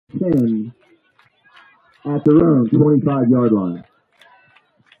10 at their own 25-yard line.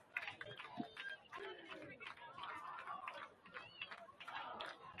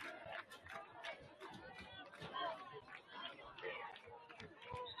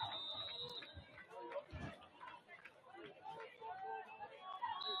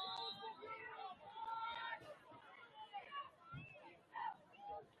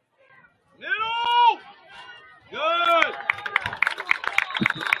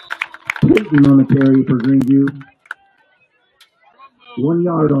 On the carry for Greeneview. 1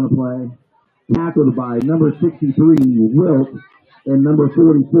 yard on the play. Tackled by number 63, Wilt, and number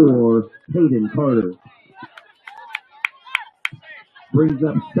 44, Hayden Carter. Brings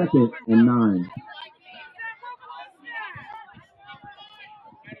up 2nd and 9.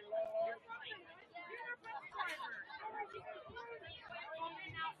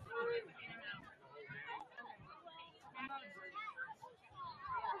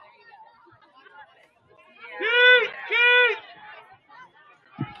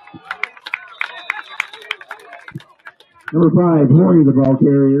 Number 5, Horny, the ball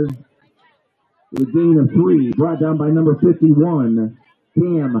carrier, with a gain of 3, brought down by number 51,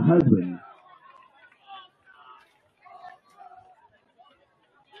 Cam Husband.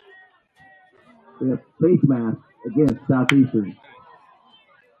 We have face mask against Southeastern.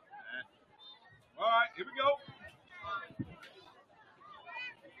 All right, here we go.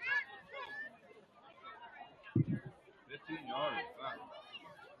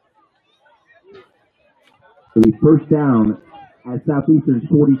 So we first down at Southeastern's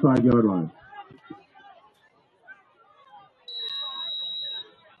 45-yard line.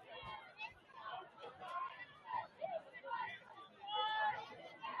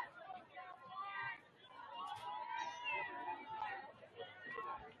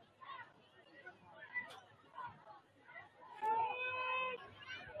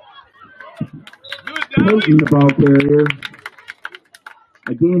 Taking the ball carrier.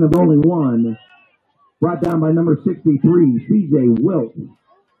 A gain of only 1. Brought down by number 63, C.J. Wilt.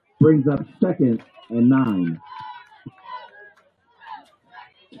 Brings up 2nd and 9.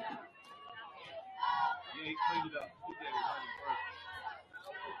 Be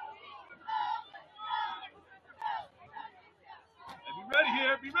ready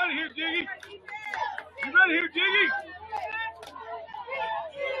here. Be ready here, Jiggy. Be ready here, Jiggy.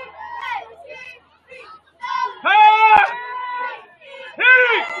 Hey! Hit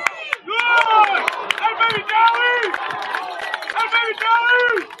it! Good! Hey, baby Dolly! Hey, baby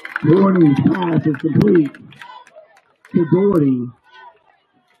Dolly! Doherty's pass is complete to Doherty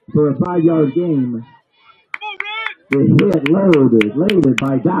for a 5-yard gain. The hit loaded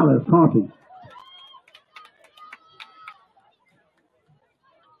by Dallas Coffee.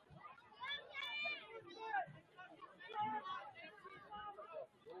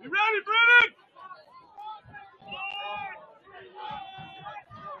 You ready, Brennan?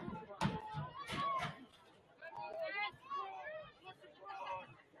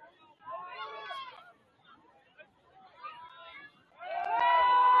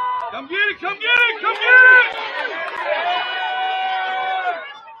 Come get it, come get it, come get it!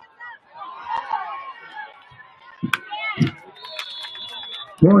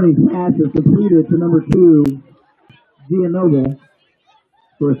 Doherty's pass is completed to number 2, Gianoble,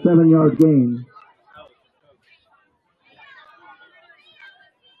 for a 7-yard gain.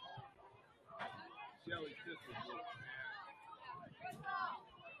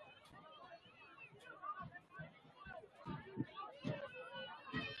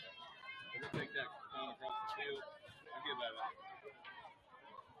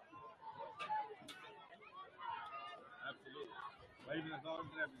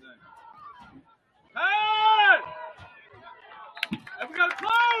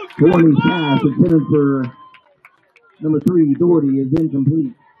 Doherty's pass intended for number 3, Doherty, is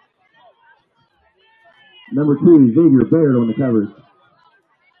incomplete. Number 2, Xavier Baird on the coverage.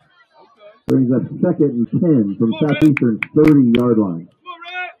 Brings up 2nd and 10 from Southeastern's 30-yard line.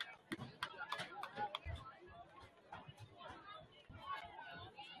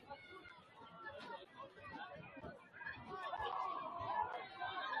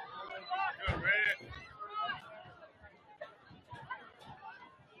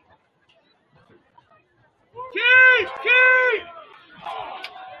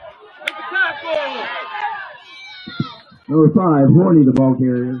 Number 5, Horny, the ball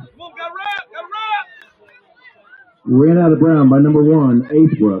carrier. Come on, got wrap! Ran out of ground by number 1,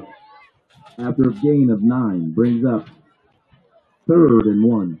 Acebrook, after a gain of 9. Brings up 3rd and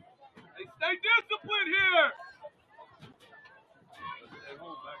 1. Hey, stay disciplined here! Stay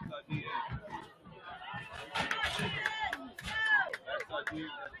home, backside DA. Backside DA,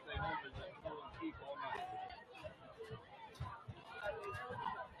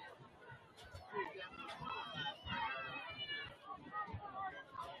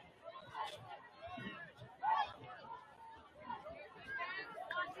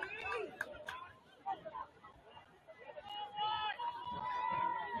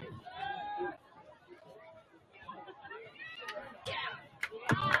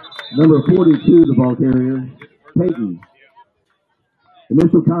 Number 42, the ball carrier, Peyton.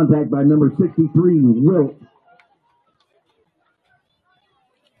 Initial contact by number 63, Wilt.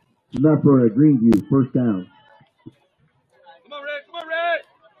 Enough for a Greeneview, first down. Come on, Red. Come on, Red.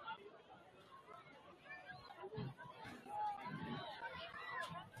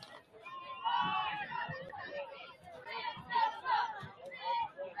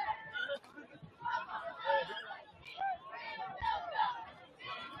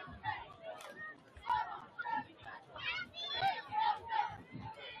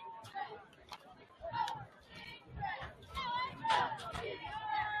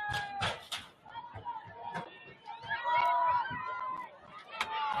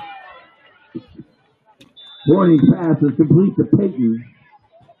 Warning pass is complete to Peyton.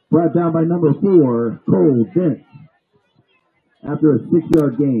 Brought down by number 4, Cole Dent. After a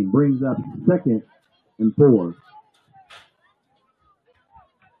 6-yard gain, brings up 2nd and 4.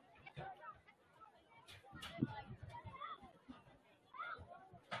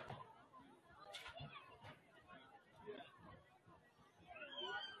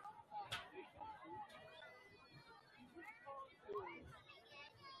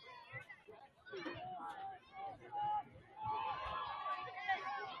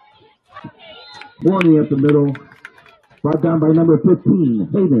 Warning up the middle. Brought down by number 15,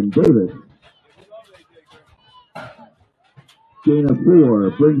 Hayden Davis. Gain of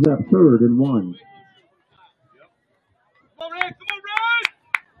 4, brings up 3rd and 1. Come on, Red. Come on, Red.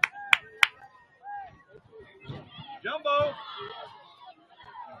 Jumbo.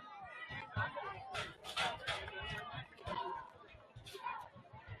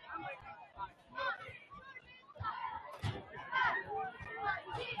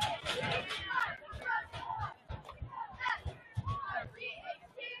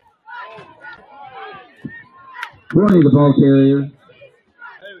 Warning the ball carrier.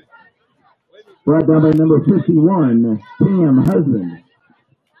 Brought down by number 51, Pam Husband.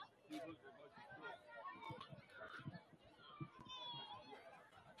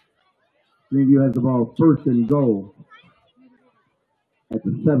 Greeneview has the ball 1st and goal at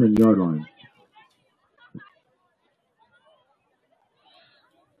the 7-yard line.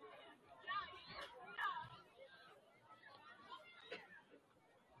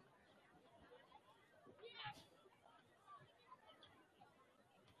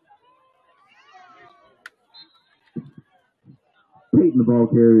 Peyton, the ball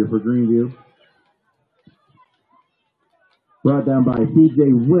carrier for Greeneview. Brought down by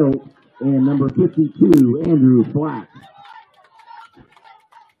C.J. Wilt and number 52, Andrew Flack.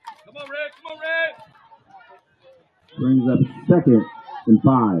 Come on, Red. Come on, Red. Brings up 2nd and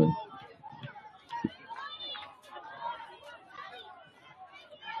 5.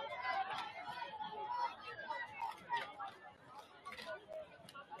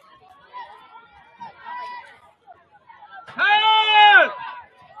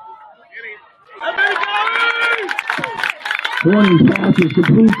 Warning pass is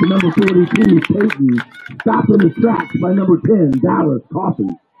complete to number 42, Peyton. Stopped in his tracks by number 10, Dallas Coffey.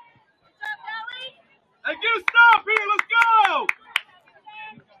 Hey, get a stop here. Let's go.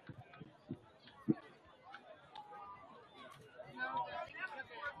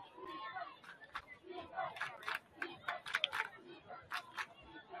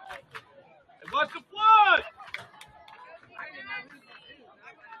 Hey, watch the flood.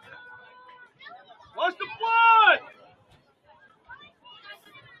 Watch the flood.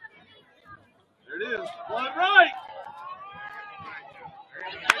 There it is. Flood right.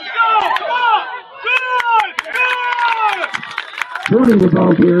 Let's go. Come on. Good. Good. Warning the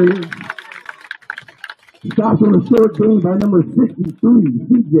ball carrier. Stopped on a short gain by number 63,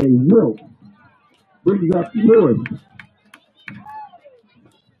 C.J. Wilt. Brings up 4th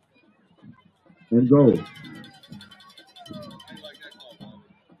and goal.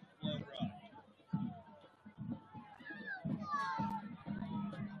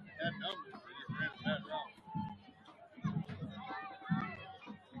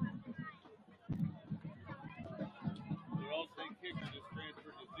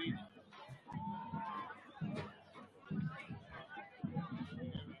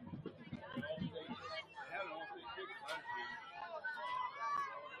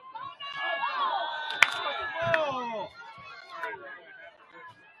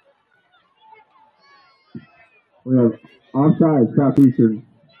 We have offside Southeastern.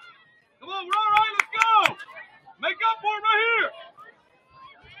 Come on, we're all right. Let's go. Make up for it right here.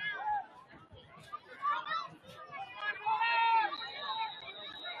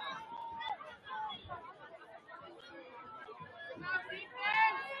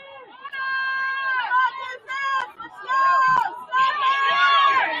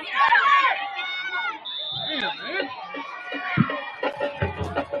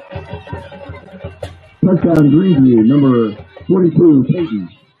 Touchdown Greeneview, number 42, Peyton.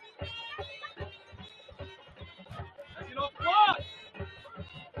 Get off the block.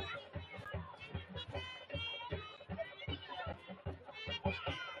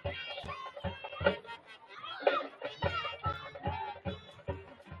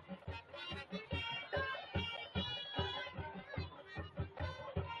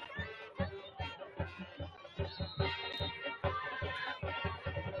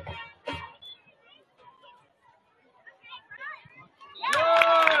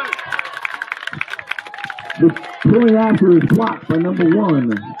 The point after is blocked by number 1,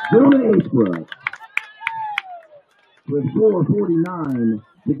 Dylan Acebrook. With 4:49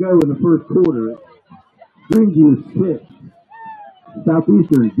 to go in the first quarter, Greeneview 6.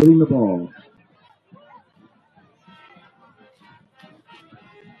 Southeastern getting the ball.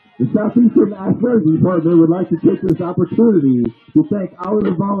 The Southeastern Athletic Department would like to take this opportunity to thank all of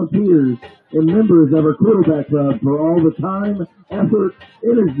the volunteers and members of our quarterback club for all the time, effort,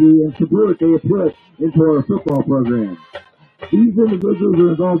 energy, and support they have put into our football program. These individuals are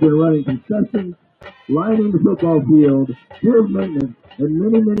involved in running concessions, lining the football field, field maintenance, and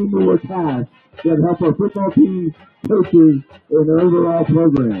many, many more tasks that help our football team, coaches, and the overall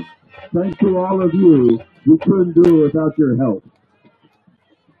program. Thanks to all of you. We couldn't do it without your help.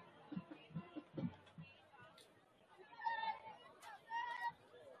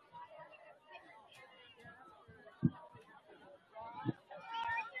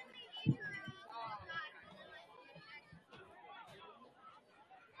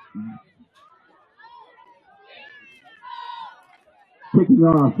 Kicking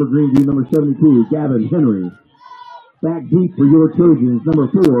off for Greeneview, number 72, Gavin Henry. Back deep for your Trojans, number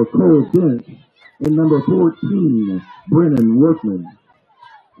 4, Cole Dent, and number 14, Brennan Workman.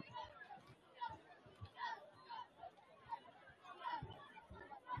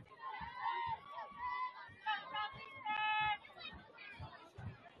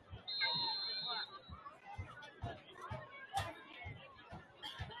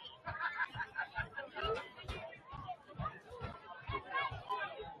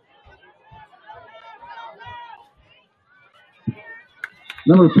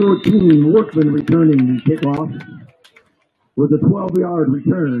 Number 14, Workman returning the kickoff with a 12-yard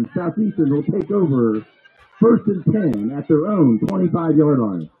return. Southeastern will take over 1st and 10 at their own 25-yard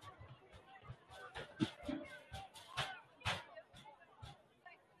line.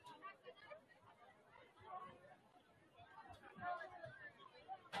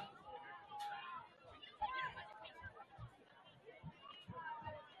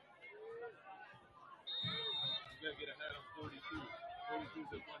 Get a hat on 42. 42's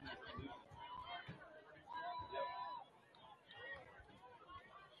the one that's released.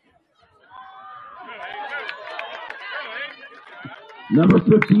 Number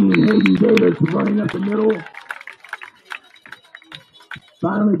 15, Hayden Davis running up the middle.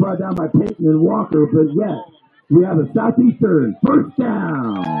 Finally brought down by Peyton and Walker, but yet we have a Southeastern first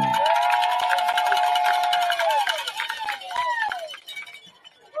down.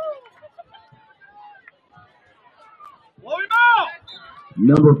 Blow him out.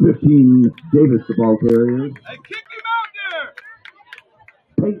 Number 15, Davis, the ball carrier. Hey, kick him out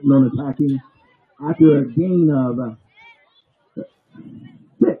there. Peyton on attacking after a gain of 6.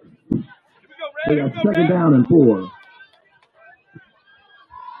 They got second down and 4.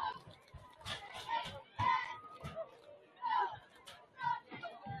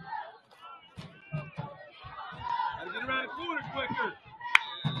 Gotta get around the corner quicker.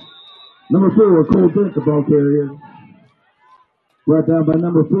 Number 4, Cole Dent, the ball carrier. Brought down by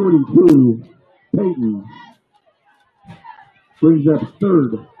number 42, Peyton. Brings up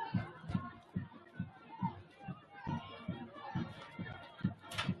 3rd.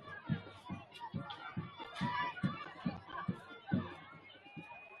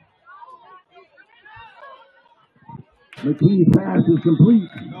 McKee's pass is complete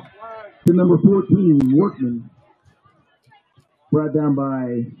to number 14, Workman. Brought down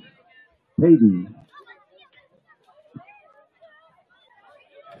by Peyton.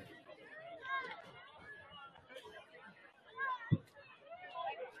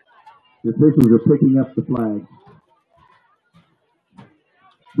 The officials are picking up the flag.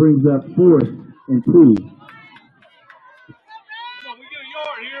 Brings up 4th and 2.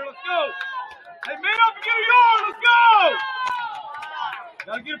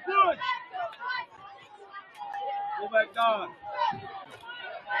 time.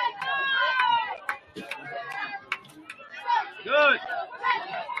 Good.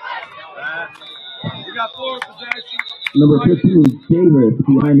 We got forward possession. Number 15, Davis,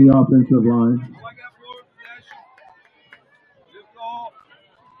 behind the offensive line. I got forward possession. Good call.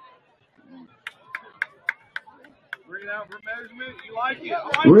 Bring it out for measurement. You like it. I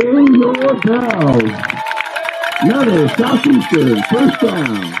like Ring your bells. Another Southeastern first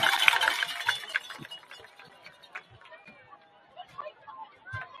down.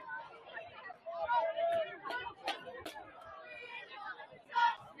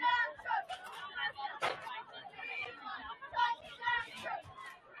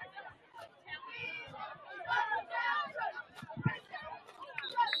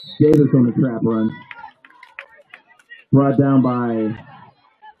 Davis on the trap run. Brought down by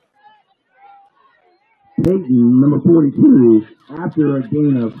Peyton, number 42, after a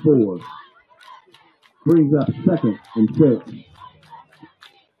gain of 4. Brings up 2nd and 6.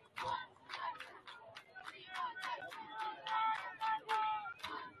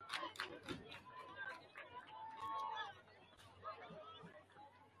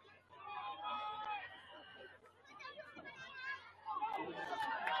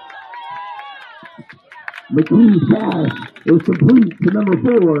 McKee's pass is complete to number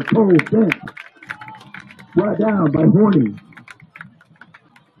 4, Cole Dent. Brought down by Horny.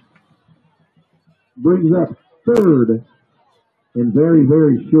 Brings up 3rd and very,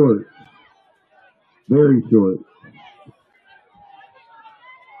 very short. Very short. You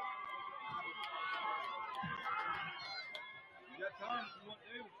got time if you want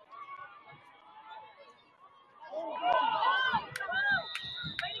to.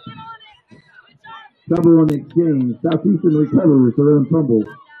 Double on the exchange. Southeastern recovers the rhythm fumble.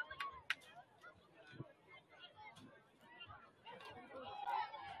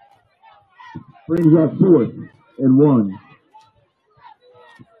 Brings up 4th and 1.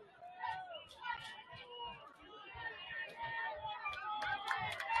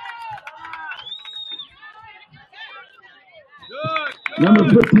 Good. Number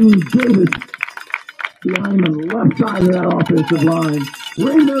 15, Davis, behind the left side of that offensive line.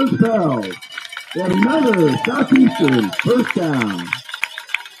 Ring those bells. And another Southeastern first down.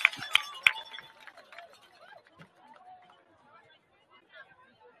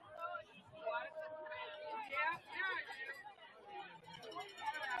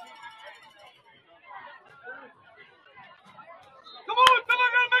 Come on,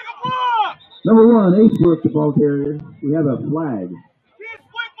 someone gotta make a block. Number 1, Acebrook, the ball carrier. We have a flag. Can't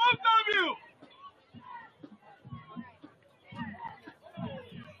split both of you.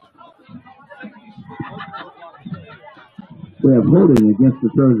 We have holding against the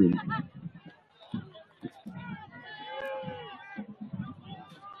Trojans.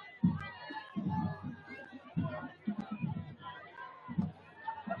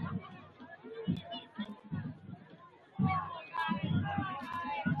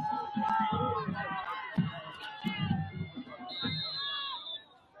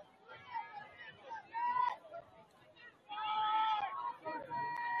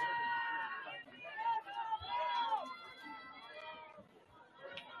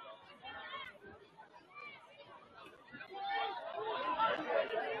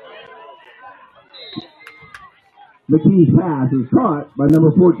 McKee's pass is caught by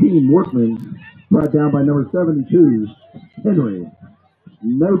number 14, Workman, brought down by number 72, Henry.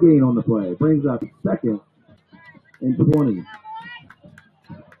 No gain on the play. Brings up 2nd and 20.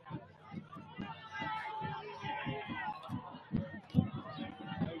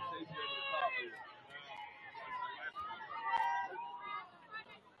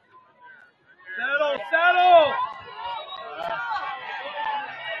 Settle.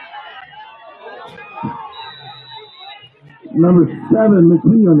 Number 7,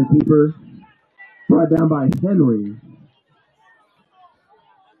 McKee on the keeper, brought down by Henry.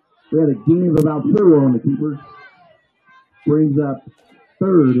 We had a gain of about 4 on the keeper. Brings up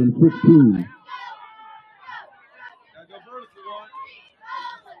 3rd and 16. Gotta go vertical one.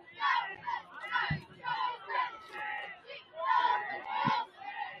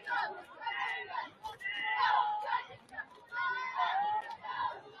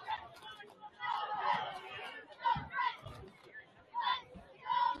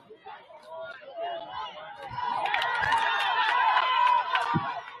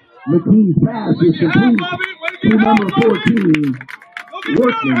 McKee's pass is complete to number 14,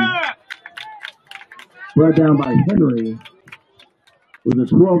 Workman. Brought down by Henry with a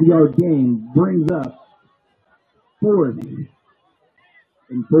 12-yard gain. Brings up 4th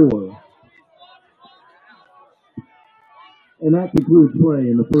and 4. And that concludes play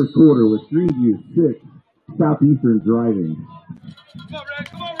in the first quarter with Greeneview 6, Southeastern driving. Come on, Rick.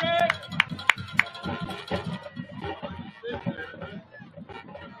 Come on, Rick.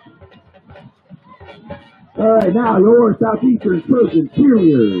 All right, now your Southeastern Trojan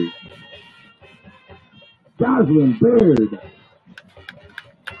cheerleaders. Jocelyn Baird,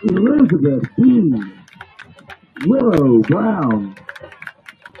 Elizabeth Dean, Willow Brown,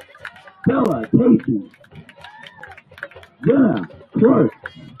 Bella Casey, Jenna Clark,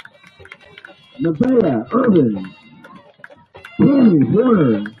 Nevaeh Irvin, Tammy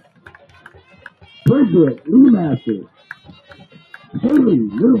Warner, Bridget Lemaster, Haley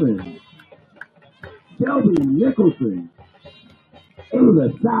Newman, Shelby Nicholson, Ava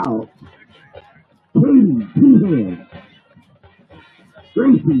South, Katie Peahan,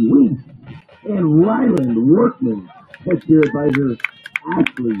 Gracie Weeks, and Ryland Workman, head cheer advisor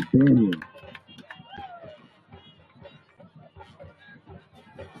Ashley Banyan.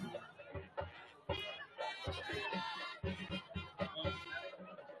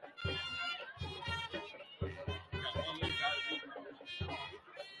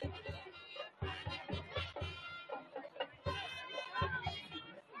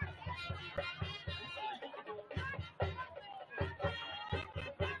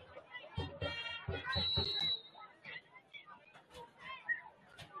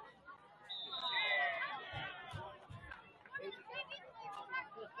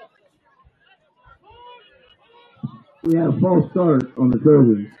 We had a false start on the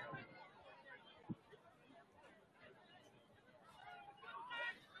Trojans.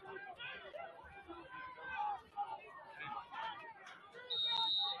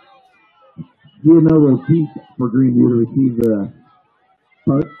 DNO will keep for Greeneview to receive the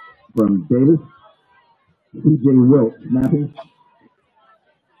punt from Davis. CJ Wilt snapping.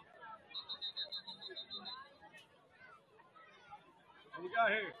 What we got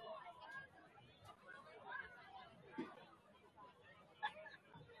here?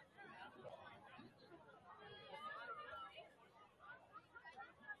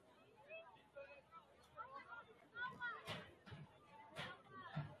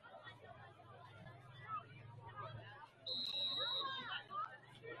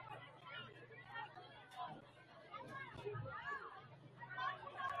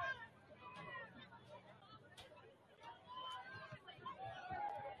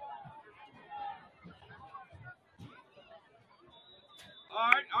 All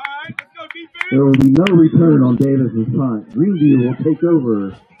right, let's go defense. There will be no return on Davis's punt. Greeneview will take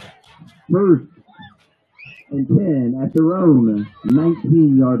over first and 10 at their own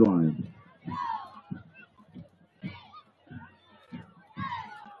 19-yard line.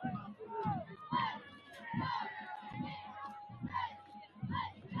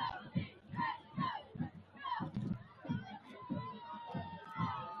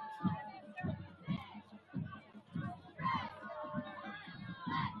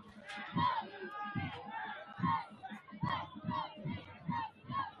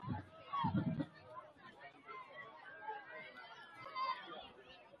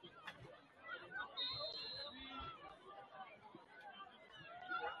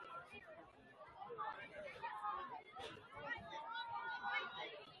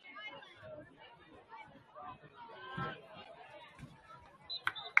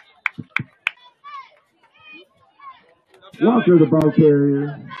 Walker, the ball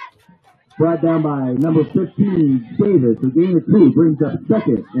carrier, brought down by number 15, Davis. A gain of 2 brings up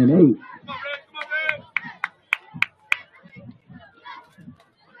second and 8. Come on, Rick. Come on, Rick.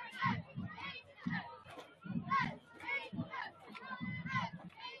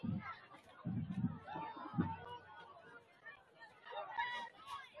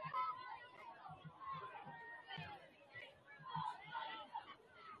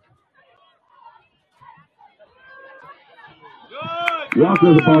 Good.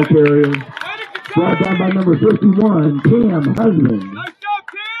 Walker, the ball carrier, brought down by number 51, Cam Husband. Nice job,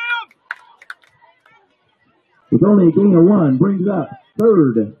 Tim. With only a gain of 1, brings up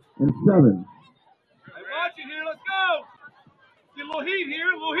third and 7. Hey, watch it here. Let's go. Get a little heat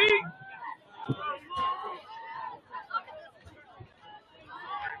here. A little heat.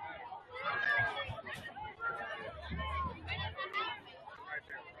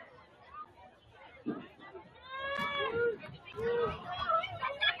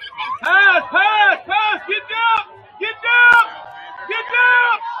 Pass. Get down.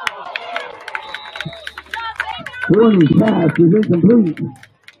 20 pass is incomplete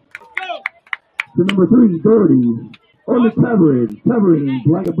Let's go. to number 3, Doherty. On the coverage, covering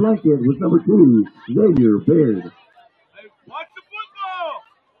like a blanket with number 2, Xavier Baird. Hey, watch the football.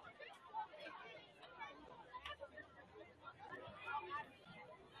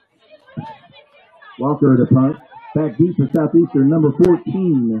 Walker to punt. Back deep for Southeastern, number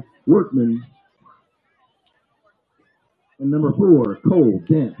 14, Workman. And number 4, Cole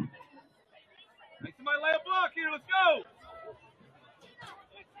Dent. Hey, somebody lay a block here. Let's go.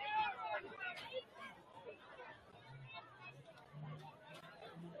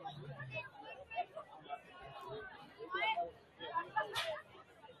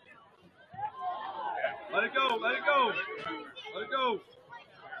 Let it go. Let it go. Let it go.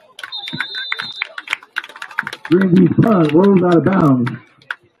 Greeneview's punt rolls out of bounds.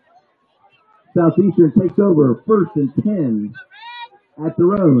 Southeastern takes over 1st and 10 at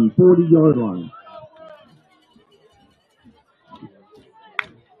their own 40-yard line.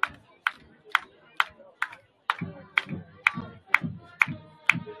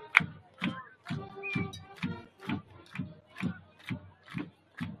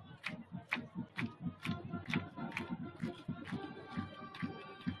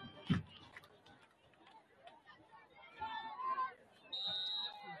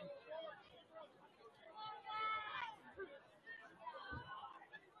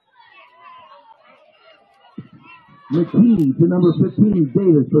 McKee to number 15,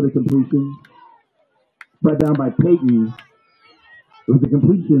 Davis for the completion. Spread down by Peyton. It was a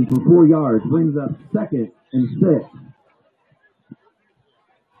completion for 4 yards. Brings up 2nd and 6.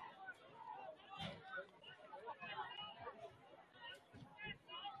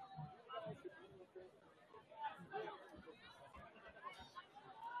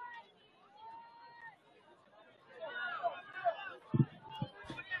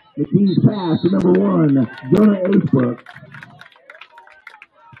 McKee's pass to number 1, Jonah Acebrook.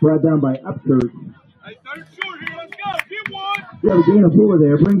 Brought down by Upchurch. Hey, 3rd short here. Let's go. Get one. We have a gain of 4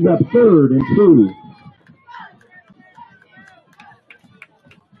 there. Brings up 3rd and 2.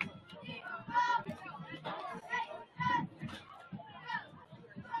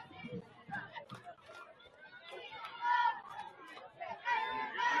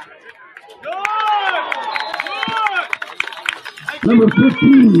 Number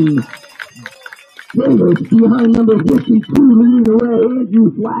 15, Davis behind number 52, leading the way, Andrew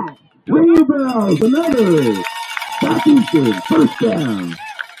Flack. Ring the bells, another Southeastern first down.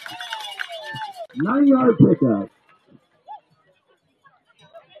 9-yard pickup.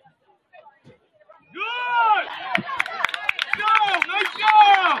 Good! Go! Nice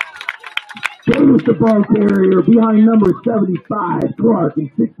job! Davis the ball carrier behind number 75, Clark,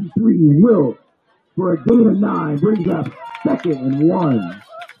 and 63, Wilt, for a gain of 9, brings up 2nd and 1.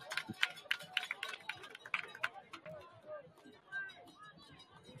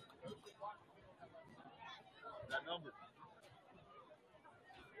 That number.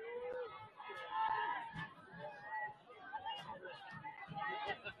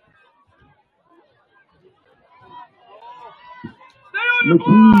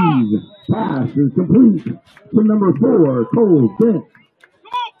 McKee's pass is complete to number 4, Cole Dent.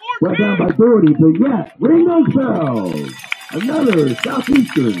 Brought down by Doherty, but yes, ring those bells. Another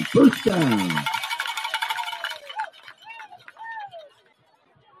Southeastern first down.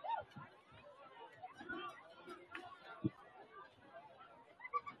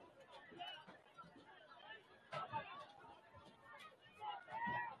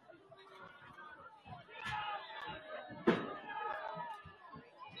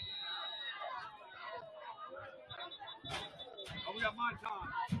 Oh, we got my time.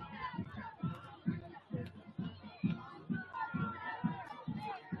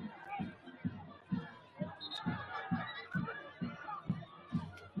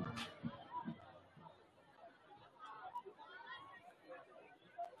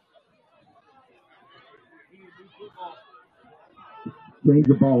 Change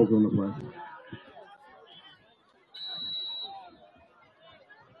the balls on the play.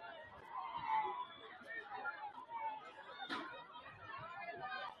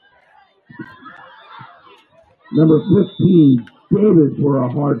 Number 15, Davis for a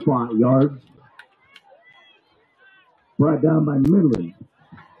hard-fought yard. Brought down by Midland.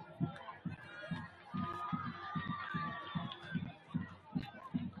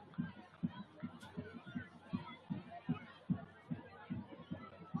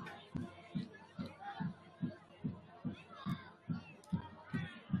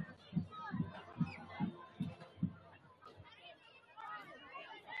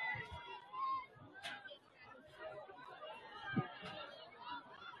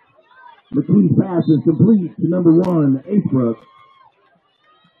 McKee's pass is complete to number 1, Acebrook.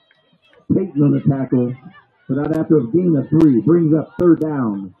 Peyton on the tackle, but not after a gain of 3. Brings up 3rd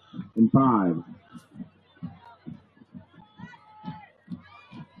down and 5.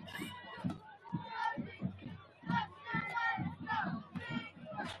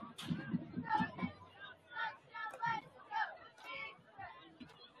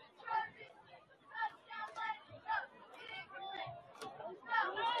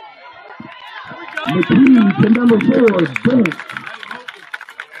 McKee to number 4, Bent.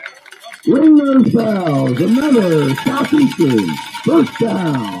 Ring those bells. Another Southeastern first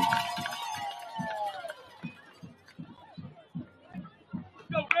down.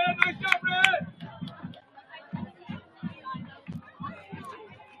 Go, Red. Nice job, Red.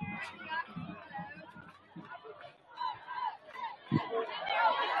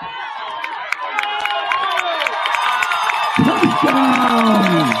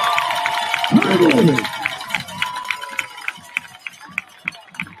 Touchdown! Hurdle!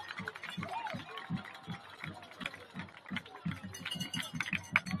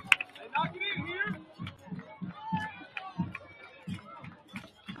 Hey, knock it in here.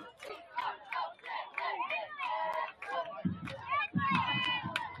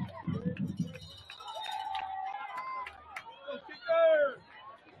 Go, kicker.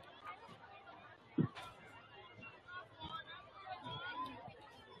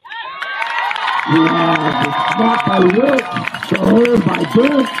 Yeah, the snap by Wilt, the hold by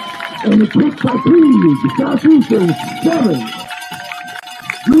Bent, and the kick by Greeneview. Southeastern 7,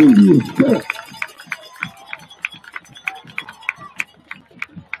 Greeneview 6.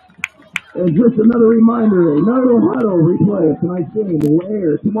 And just another reminder, another huddle replay of tonight's game will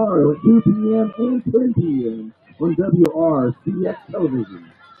air tomorrow at 2 p.m. and 10 p.m. on WRCX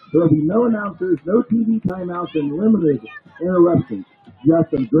television. There will be no announcers, no TV timeouts, and limited interruptions. Just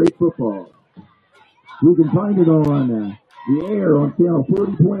some great football. You can find it on the air on channel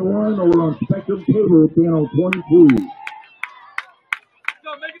 40.1 or on Spectrum Cable channel 22. Go,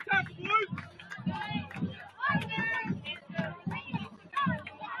 make it tackle, boys.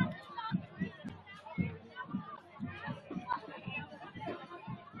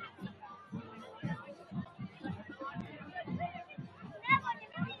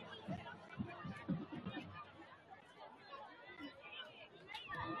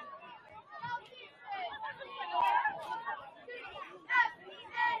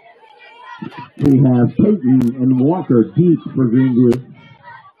 We have Peyton and Walker deep for Greeneview.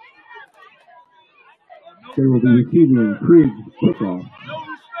 They will be receiving Krieg's kickoff. No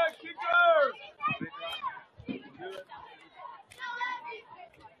respect, kicker.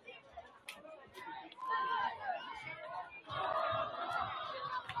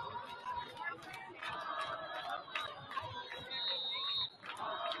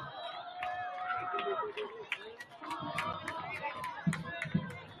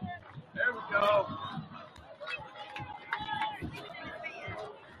 There we go.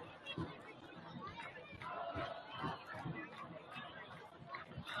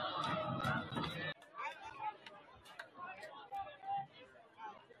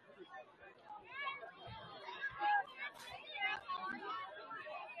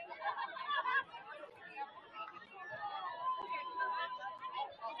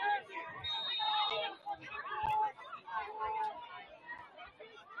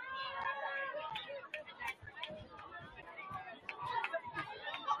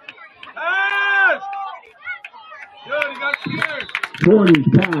 Pass! Good, he got scared. Doherty's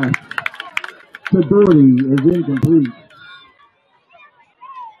pass to Doherty is incomplete.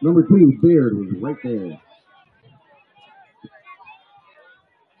 Number 2, Baird, was right there.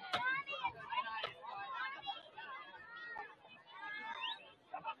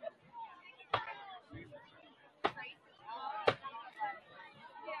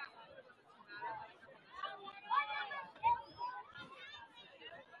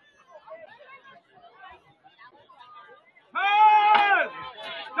 Pass!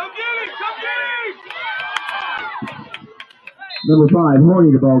 Come get him! Come get him! Number 5,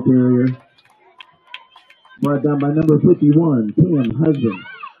 Horny, the ball carrier. Brought down by number 51, Tim Husband.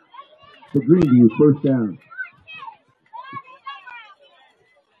 To Greeneview, first down.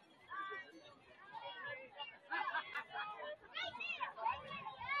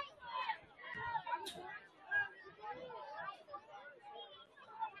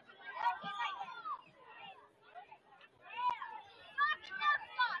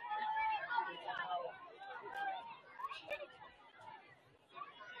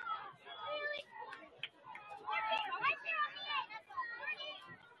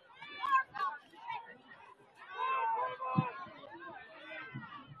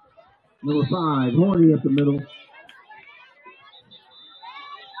 Number 5, Horny up the middle.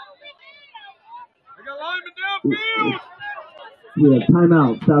 I got lineman downfield! Yeah,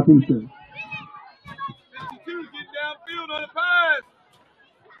 timeout, Southeastern. 52's getting downfield on the pass.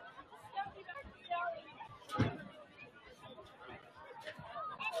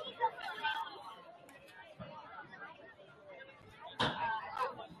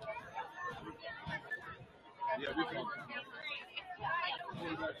 Yeah, we can.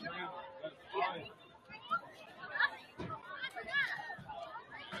 That's fine.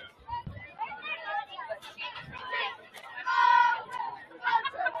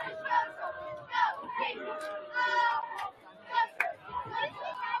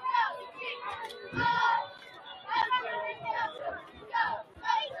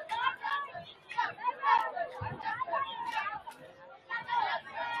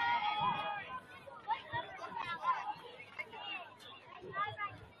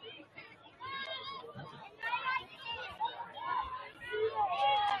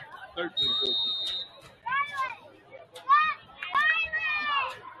 13-14.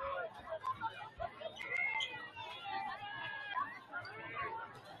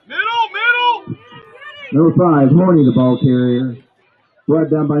 Middle! Number 5, Horny, the ball carrier.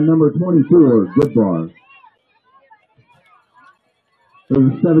 Brought down by number 24, Goodbar. It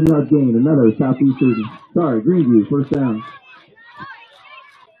was a 7-yard gain. Another Greeneview, first down.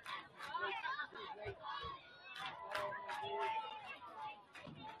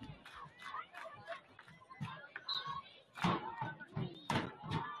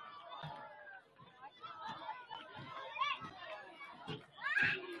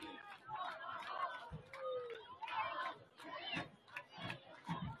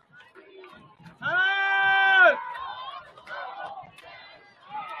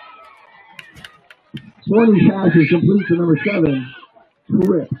 Horny passes complete to number 7,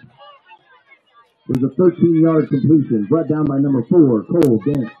 Tripp. It was a 13-yard completion. Brought down by number 4, Cole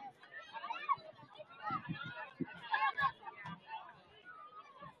Dent.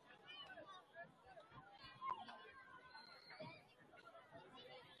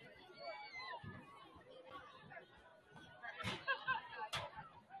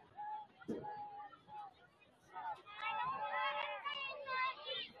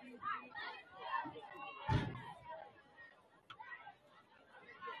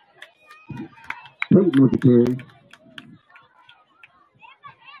 Peyton with the carry.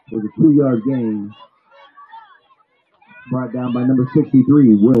 It was a 2-yard gain. Brought down by number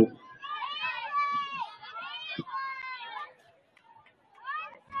 63, Wilt.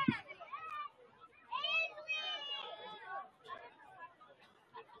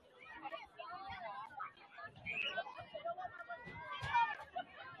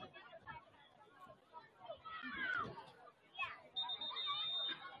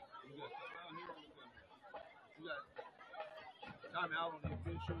 Time out on the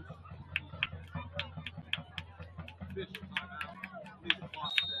officials. Official time out. Need to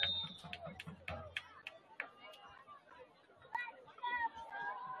clock that.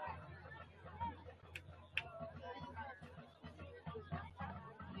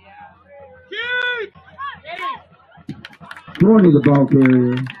 Horny, the ball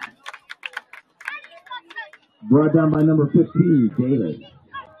carrier. Brought down by number 15, Davis.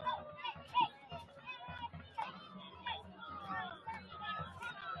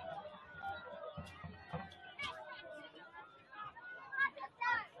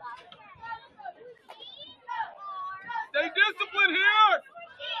 Stay disciplined here.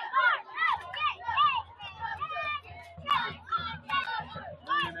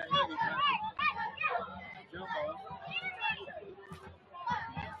 Bring in that heavy tackle. Jump off.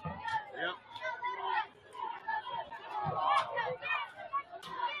 Yep.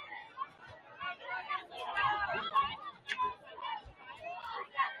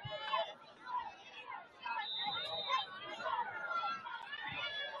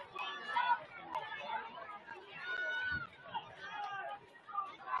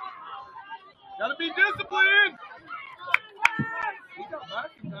 Gotta be disciplined.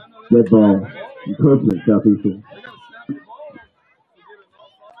 Dead ball. Encroachment, Southeastern. They gotta snap the ball to get an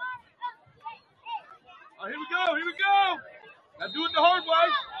offside. Oh, here we go. Now do it the hard way.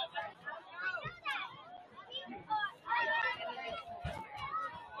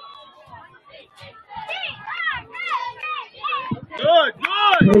 Good.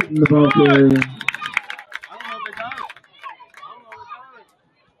 Peyton, the ball carrier. I don't know if they got it.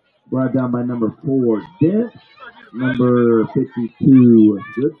 Brought down by number 4, Dent. Number 52,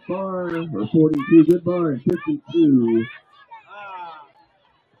 Goodbar, or 42, Goodbar, and 52,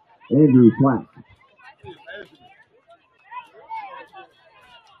 Andrew Flack.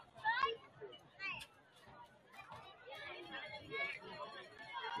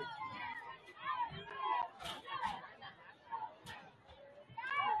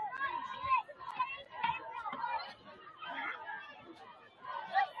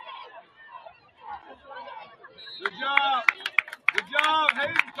 Good job,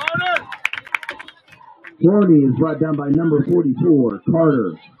 Hayden Carter. Horny is brought down by number 44,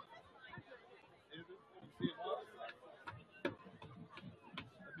 Carter.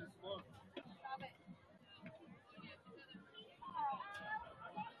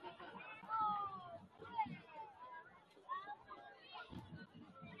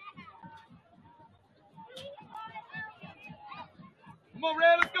 Come on,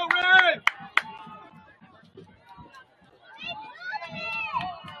 Red, let's go, Red.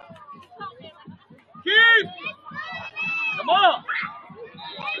 Keith! Come on!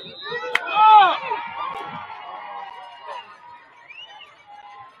 Oh!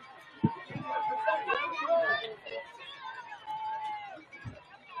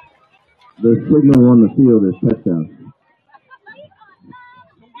 The signal on the field is touchdown.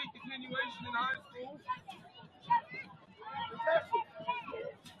 Don't get continuation in high school.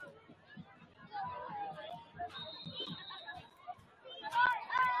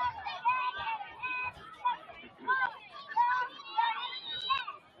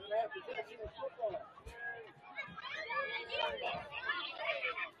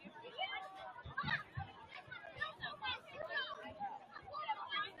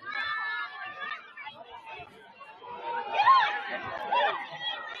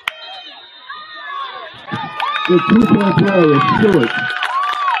 The 2-point play is short.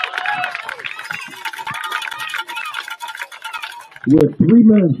 With 3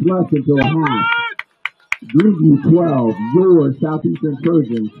 minutes left until half. Greeneview 12, your Southeastern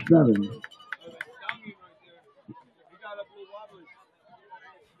Trojans 7.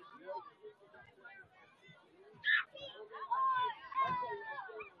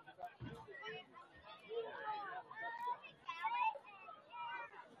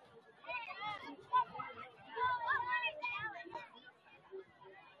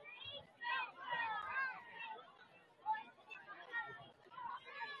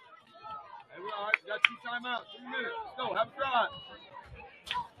 Got 2 timeouts, 3 minutes. Let's go, have a drive.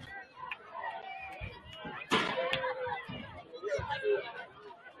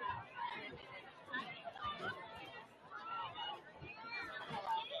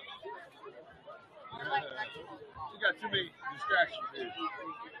 You got too many distractions here.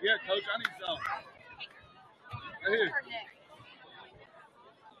 Yeah, coach, I need some. Right here.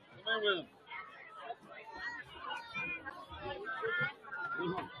 Come in with him.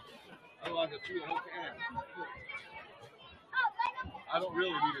 I like a 2 whole can. I don't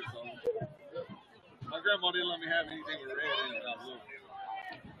really need it, so. My grandma didn't let me have anything with red in it when I was little.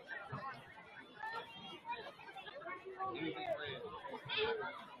 Anything red.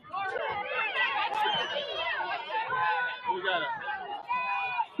 What we got?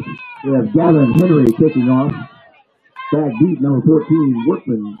 We have Gavin Henry kicking off. Back deep, number 14,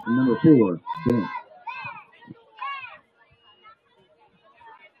 Workman, and number 4, Ben.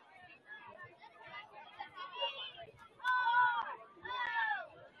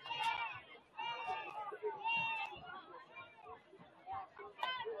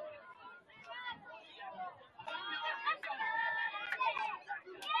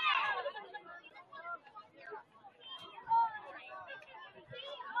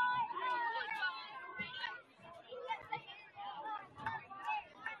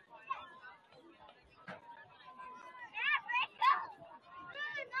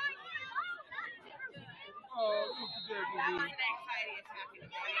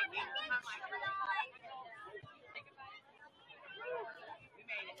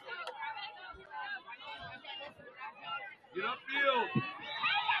 Get upfield.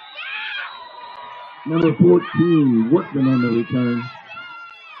 Number 14, Workman on the return.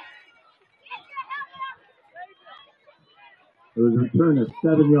 It was a return of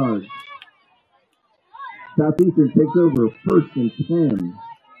 7 yards. Southeastern takes over 1st and 10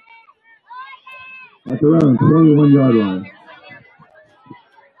 at their own 21-yard line.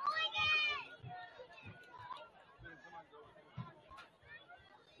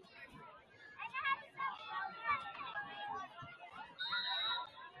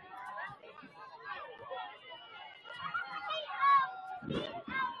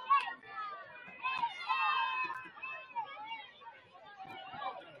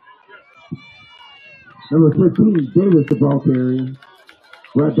 Number 15, Davis, the ball carrier.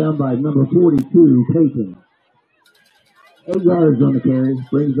 Brought down by number 42, Payton. 8 yards on the carry,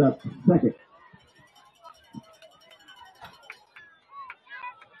 brings up 2nd.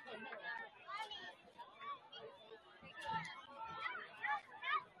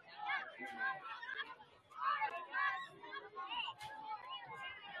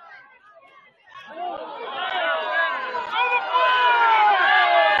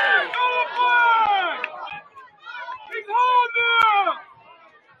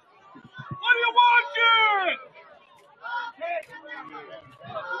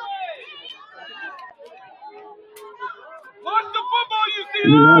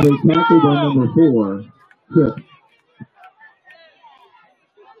 We have a tackle by number 4, Chip. You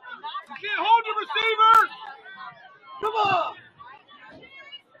can't hold the receiver. Come on.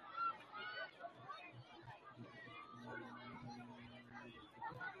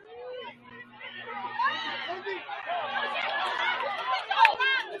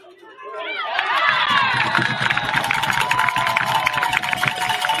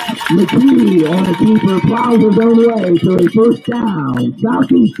 McKee on a keeper plows his own way to a 1st down,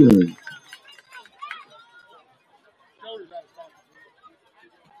 Southeastern.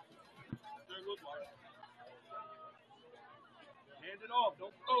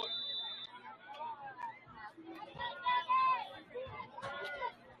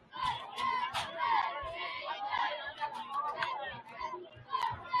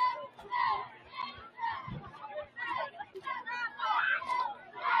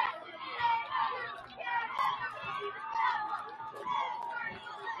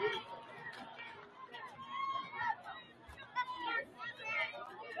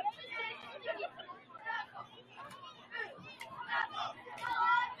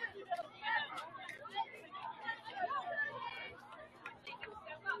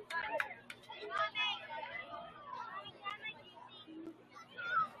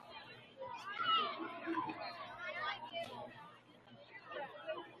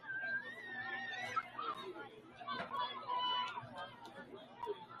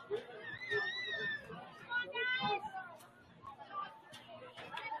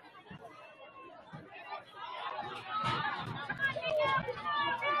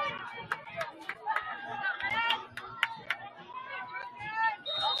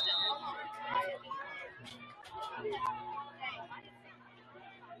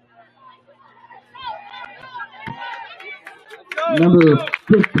 Number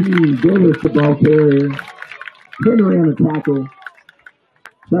 15, Davis, the ball carrier. Henry on the tackle.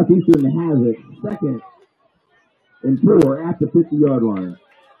 Southeastern has it. 2nd and 4 at the 50-yard line.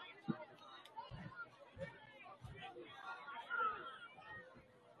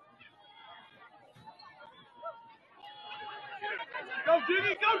 Go,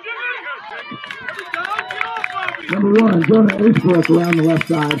 Jimmy! Go, Jimmy! Get off of me! Number 1, Jonah Acebrook around the left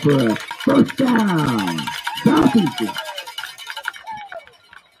side for a first down. Southeastern.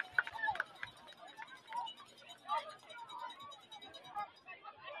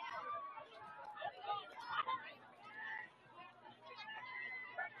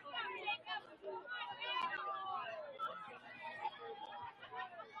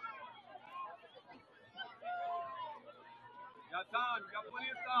 Got time. Got plenty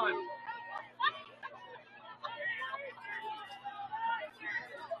of time.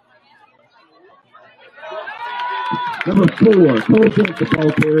 Number 4, Colton, the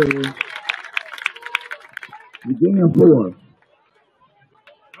ball carrier. The gain of 4.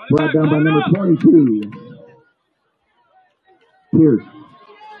 Brought down by number 22. Pierce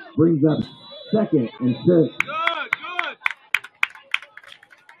brings up 2nd and 6. Good, good.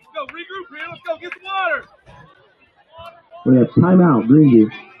 Let's go. Regroup here. Let's go. Get some water. We have timeout, Greeneview.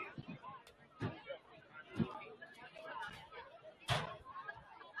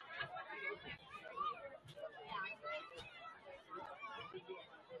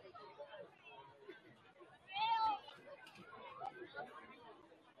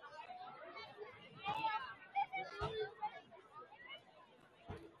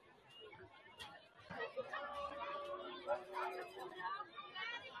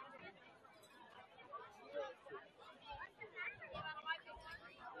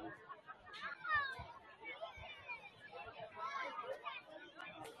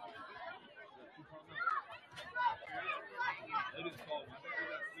 It is cold.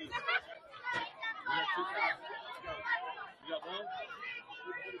 You got one?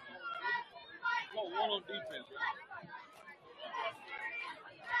 Got one on defense.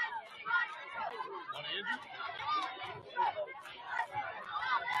 On Andrew?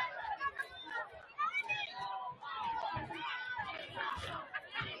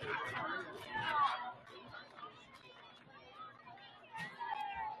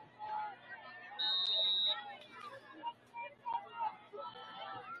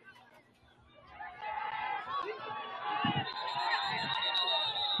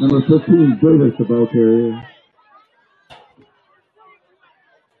 Number 15, Davis, the ball carrier.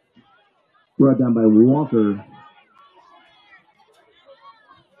 Brought down by Walker.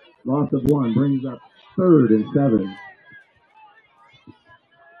 Loss of 1 brings up 3rd and 7.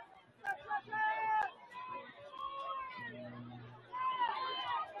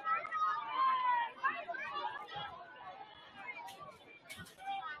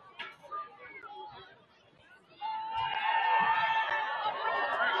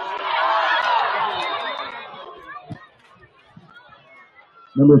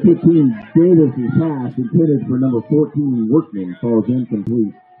 Number 15, Davis' pass intended for number 14, Workman, falls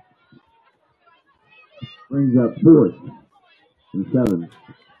incomplete. Brings up 4th and 7.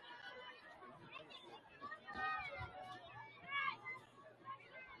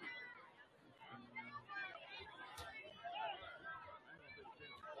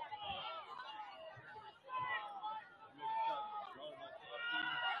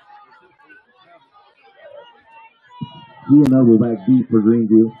 Noble back deep for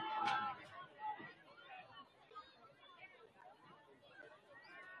Greeneview.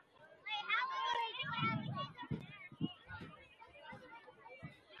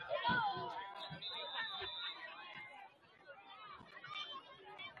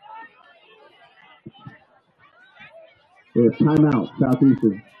 We have timeout,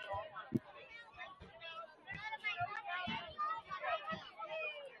 Southeastern.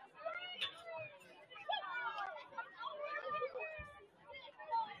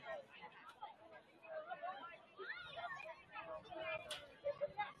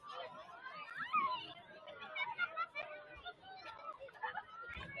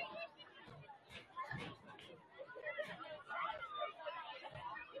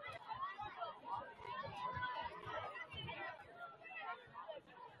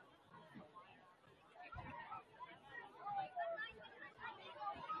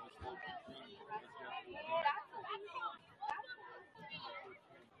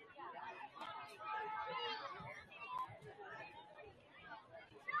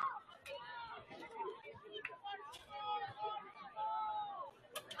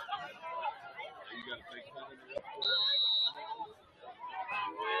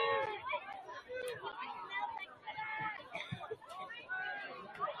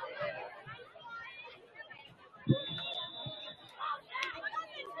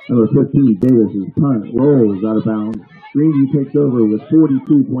 Number 15, Davis's punt rolls out of bounds. Greeneview takes over with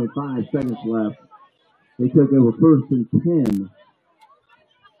 42.5 seconds left. They took over first and 10. Hey,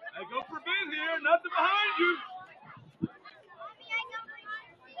 go for Ben here. Nothing behind you.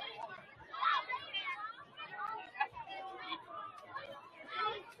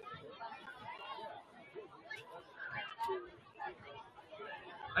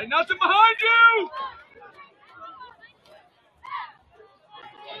 Hey, nothing behind you.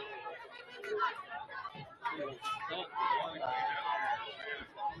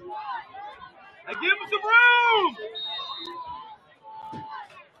 Hey, give him some room.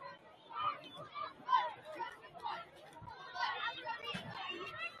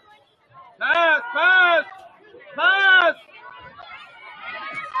 Pass, pass, pass.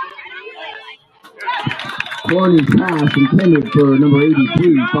 Warning pass intended for number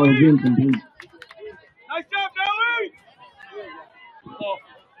 83 falls incomplete. Nice job, Nelly. Oh.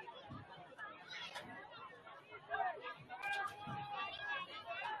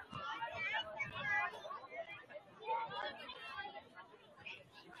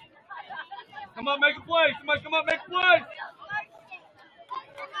 Come on, make a play. Somebody come up, make a play.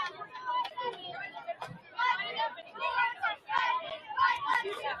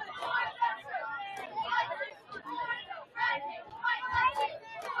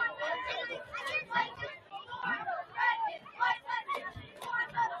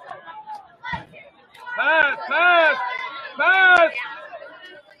 Pass, pass, pass.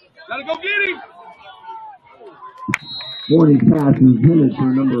 Gotta go get him. Warning pass intended for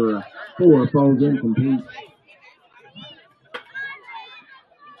number 4 falls incomplete.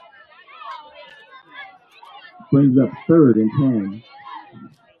 Brings up third and 10.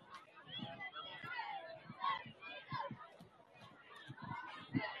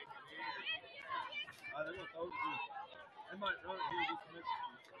 They might run it here just to make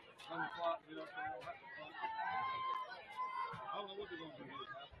run the clock, you know, so they don't have to punt. I don't know what they're going to do here.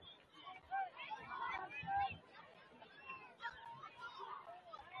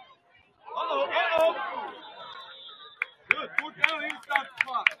 Uh-oh, uh-oh. Good, 4th down, he stops the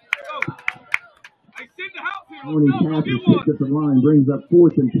clock. Go. Hey, send the house here. Warning Let's go. pass Go is get one. picked at the line, brings up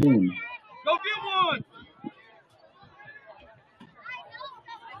 4th and 10. Go get one.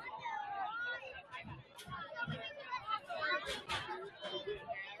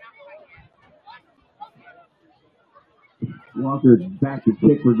 Walker back to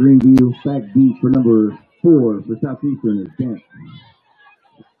kick for Greeneview. Back deep for number 4 for Southeastern is Kent.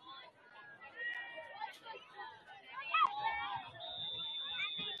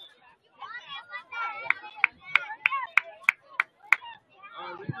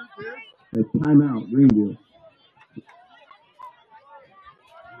 It's timeout, Greeneview.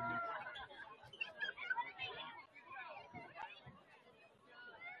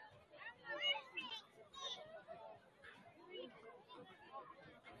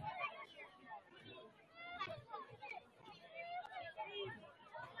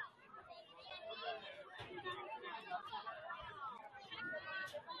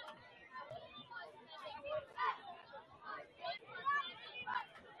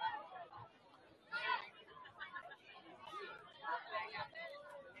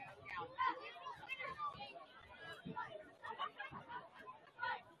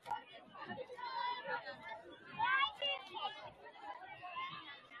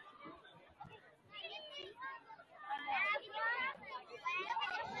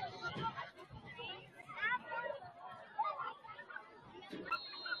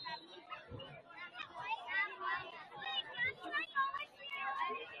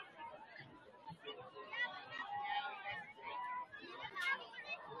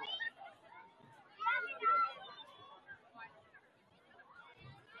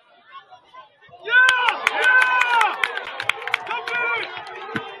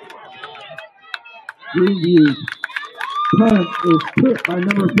 Greeneview's punt is picked by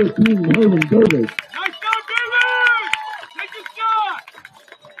number 15, Hayden Davis. Nice job, Davis! Take a shot!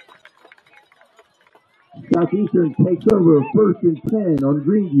 Southeastern takes over first and 10 on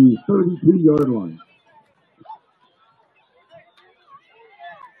Greeneview's 32-yard line.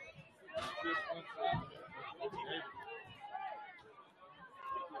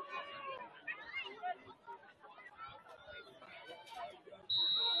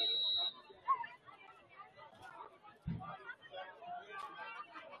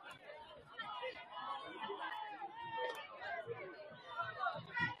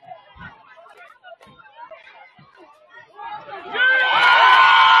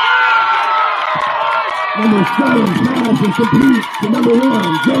 Number 7 pass is complete to number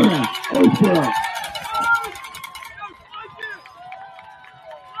 1, Jonah Oshel.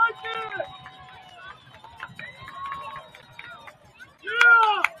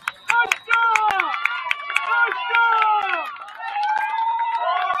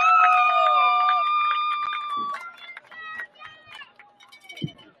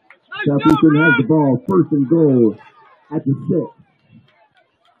 Southeastern has the ball, 1st and goal at the 6.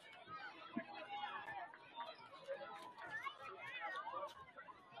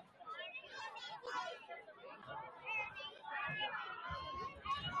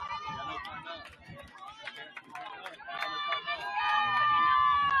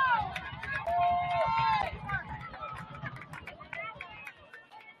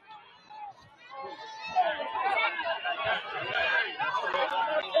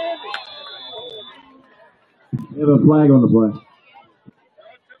 We have a flag on the play.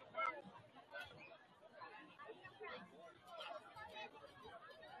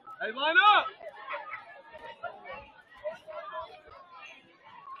 Hey, line up!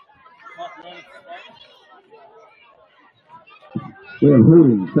 We have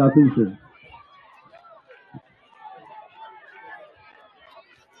holding, Southeastern.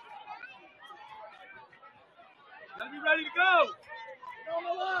 Gotta be ready to go! Get on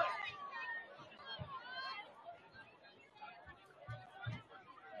the line!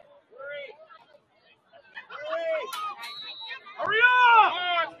 Hurry up!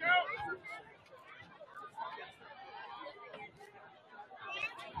 Let's go!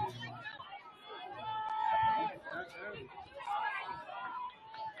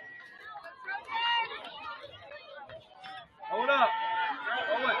 Hold up.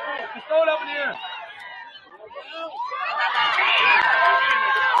 Hold it. Just throw it up in the air.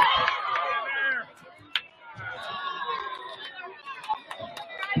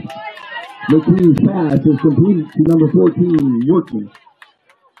 McQueen's pass is completed to number 14, Workman.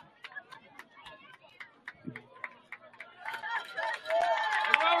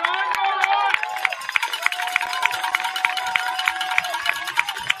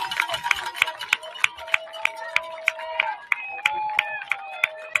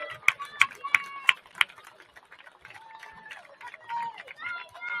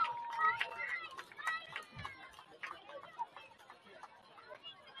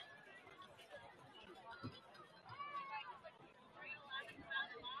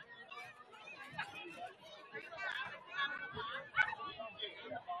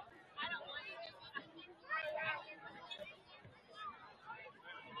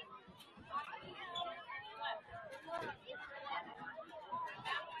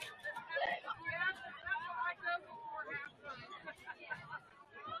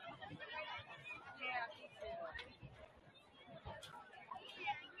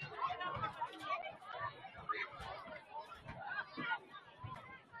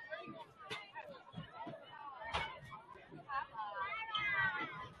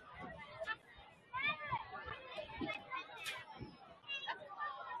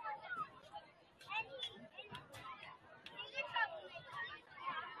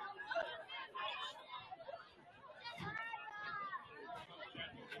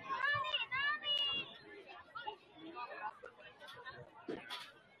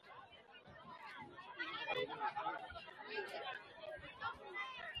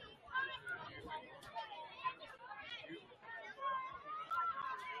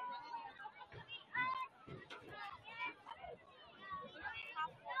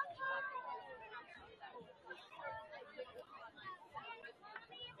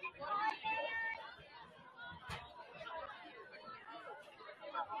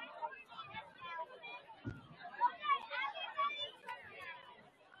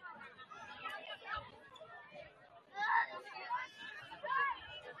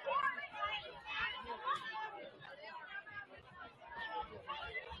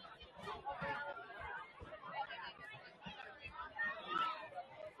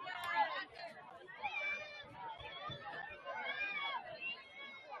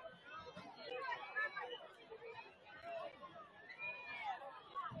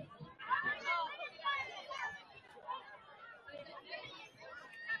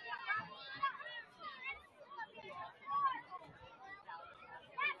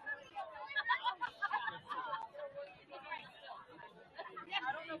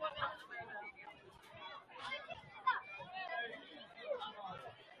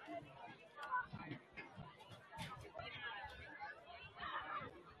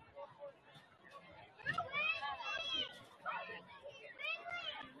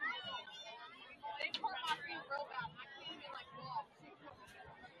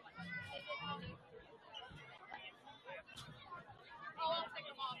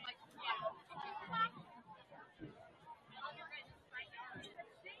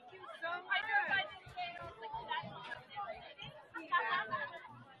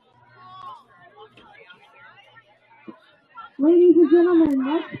 Ladies and gentlemen,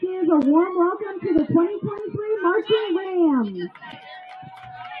 let's give a warm welcome to the 2023 Marching Rams.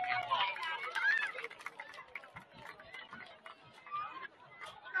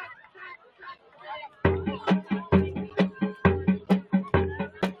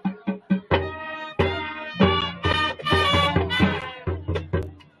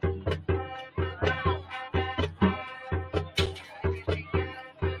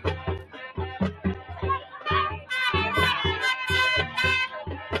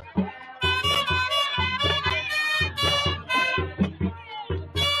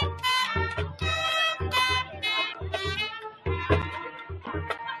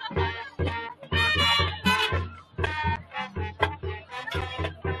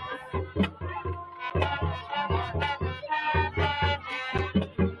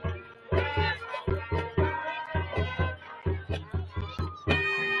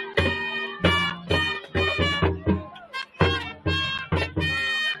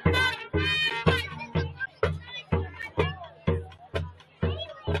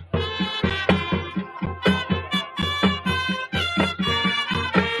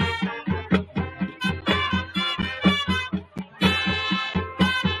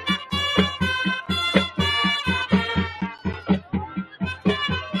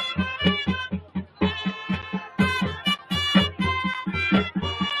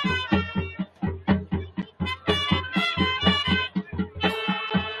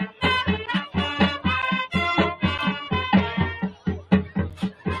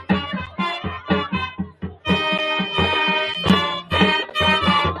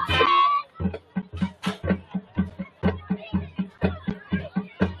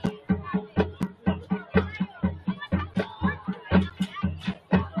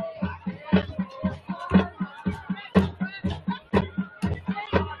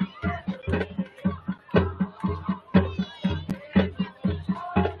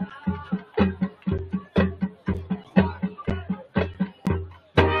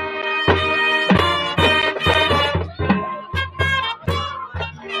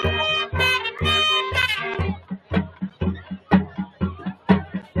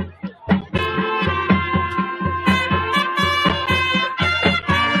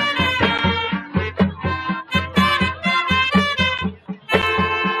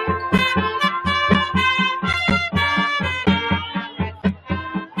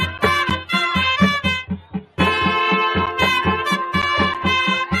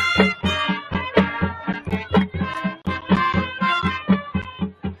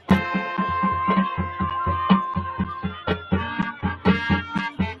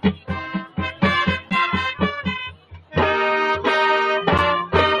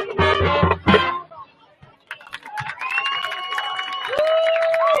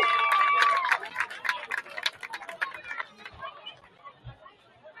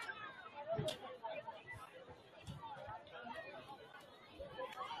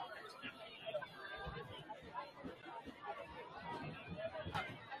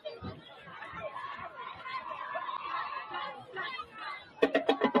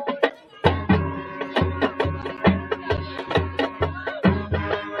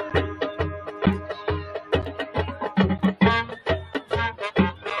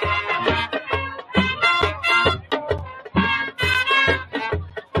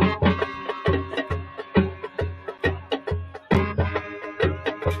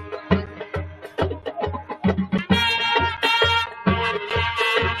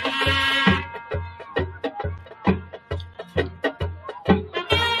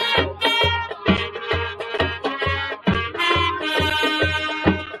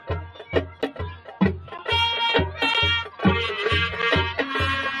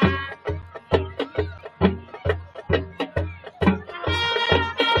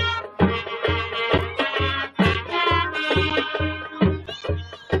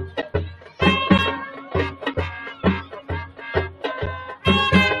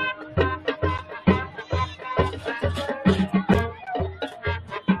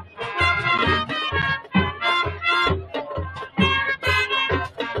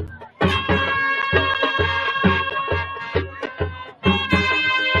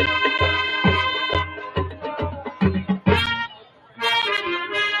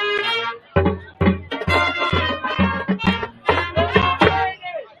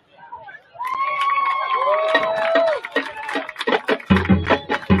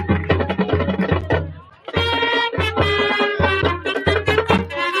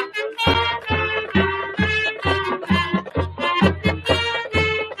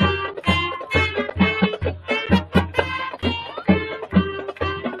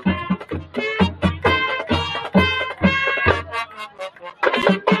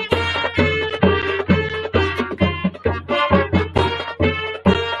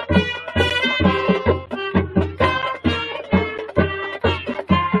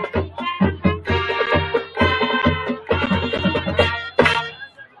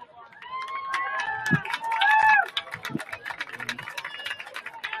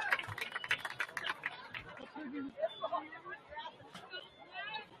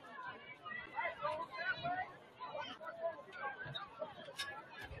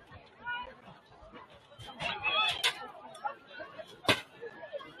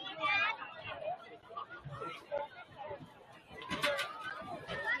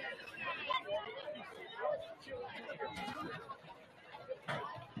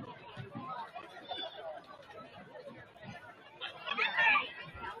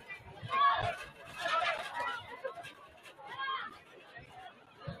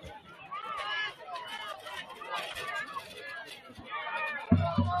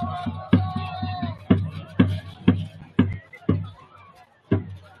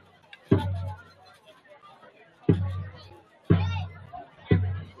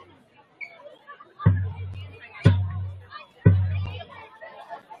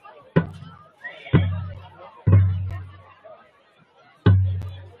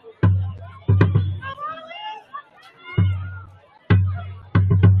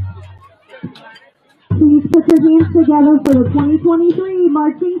 Please put your hands together for the 2023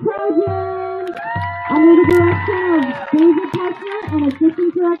 Marching Trojans under the direction of David Kessler and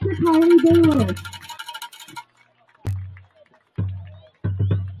Assistant Director Kylie Bayless.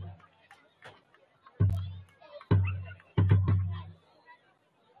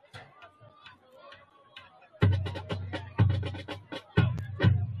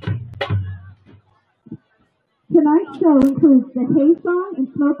 Tonight's show includes the Hay Song and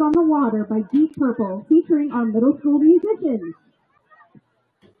Smoke on the Water by Deep Purple, featuring our middle school musicians.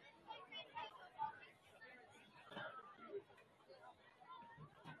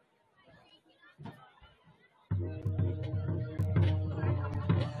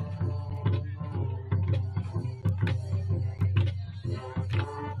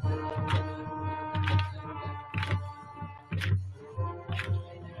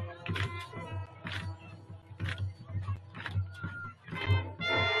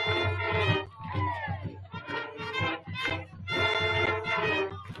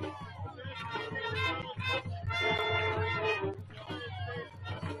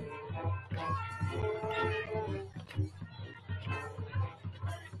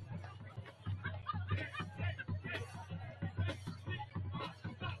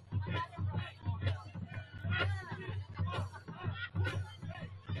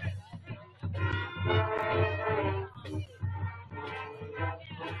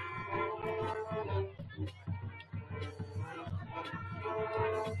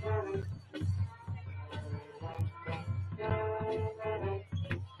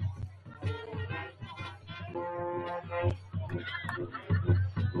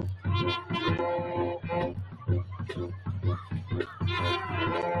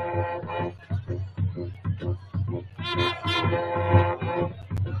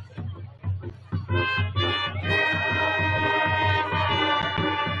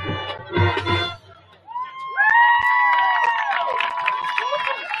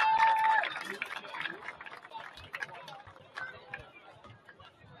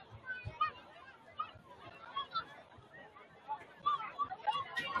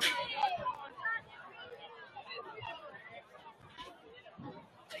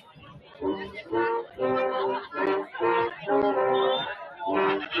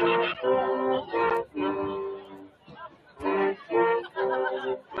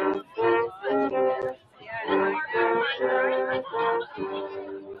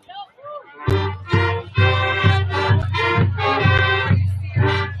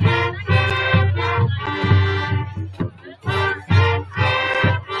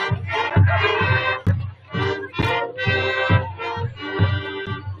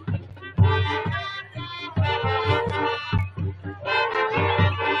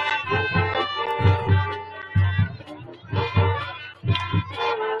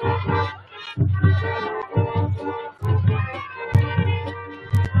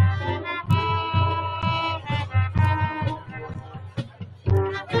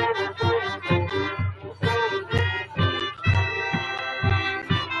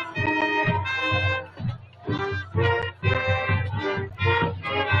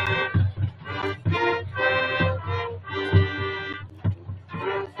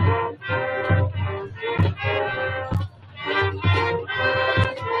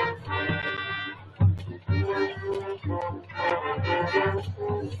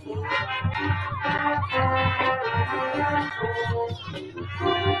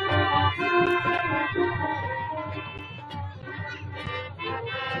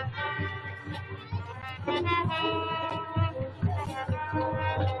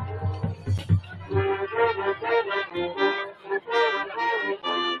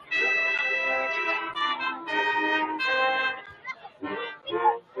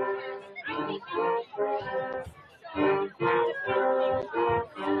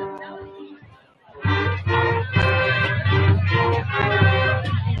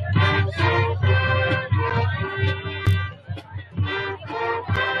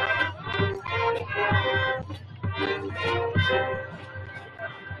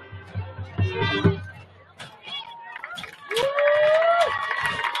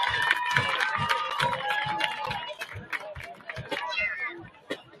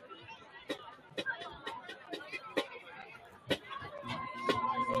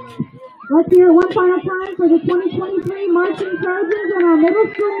 Let's hear it one final time for the 2023 Marching Trojans and our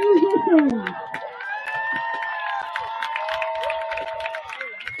middle school musicians.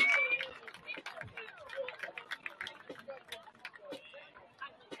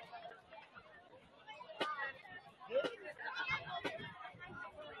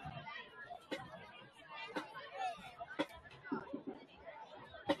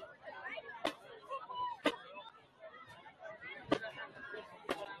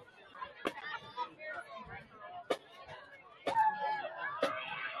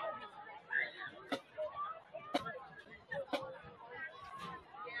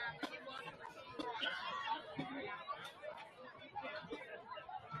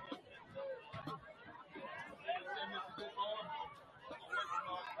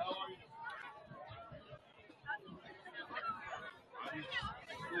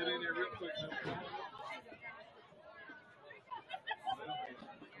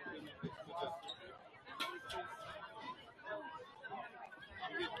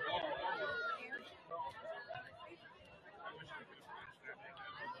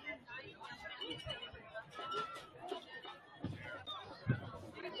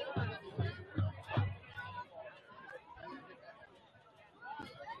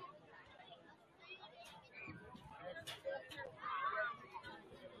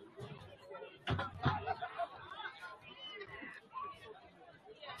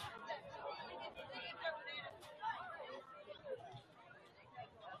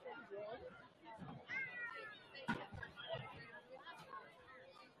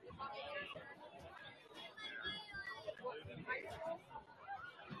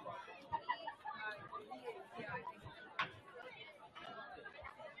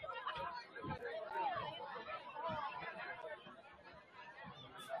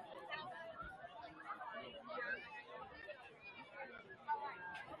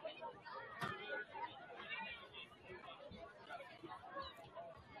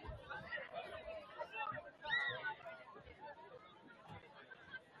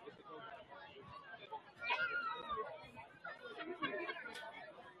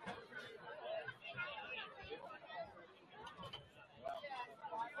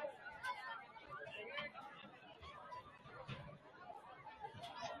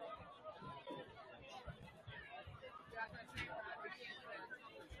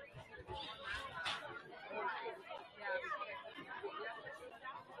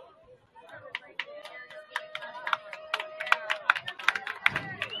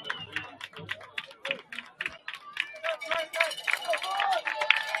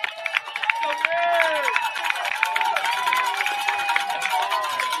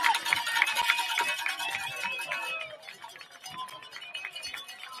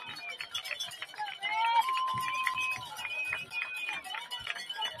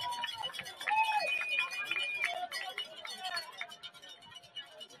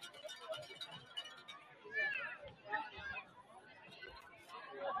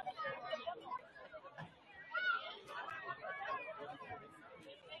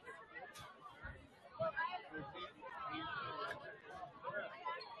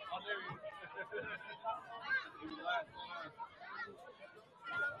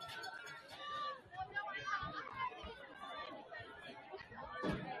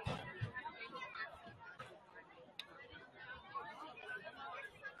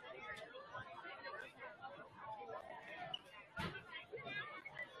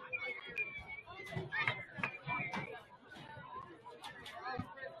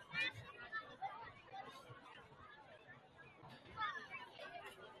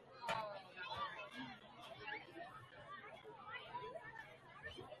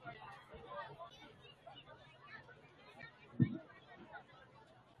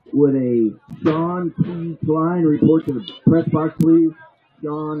 Would a Sean P. Klein report to the press box, please?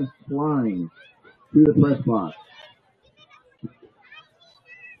 Sean Klein to the press box.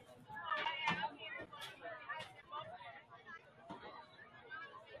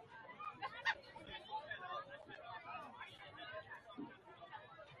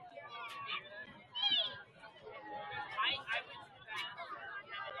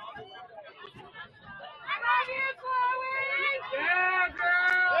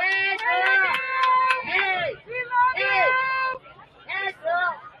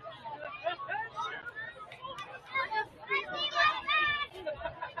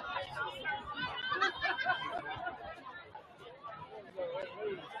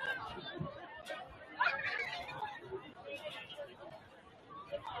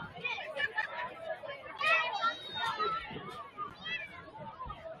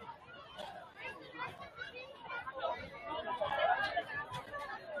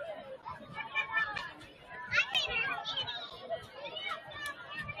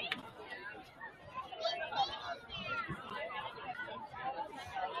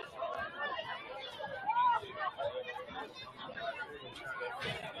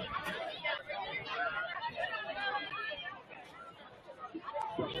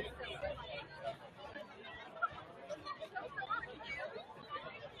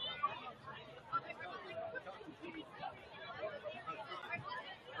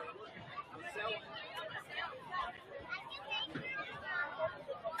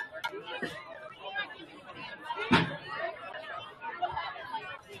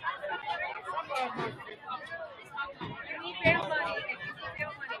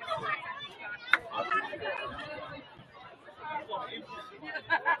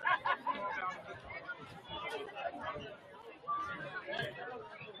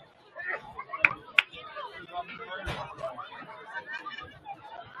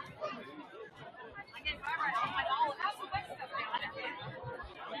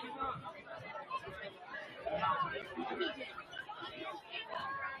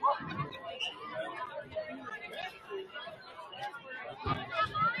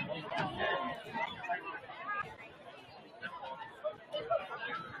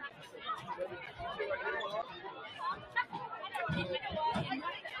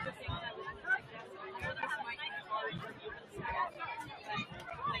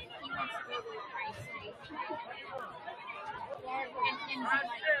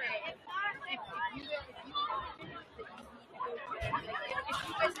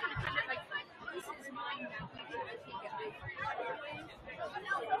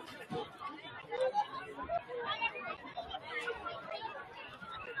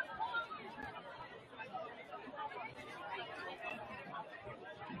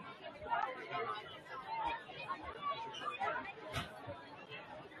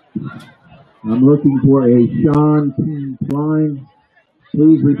 I'm looking for a Sean P. Klein.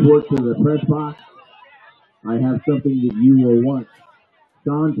 Please report to the press box. I have something that you will want.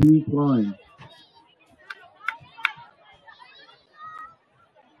 Sean P. Klein.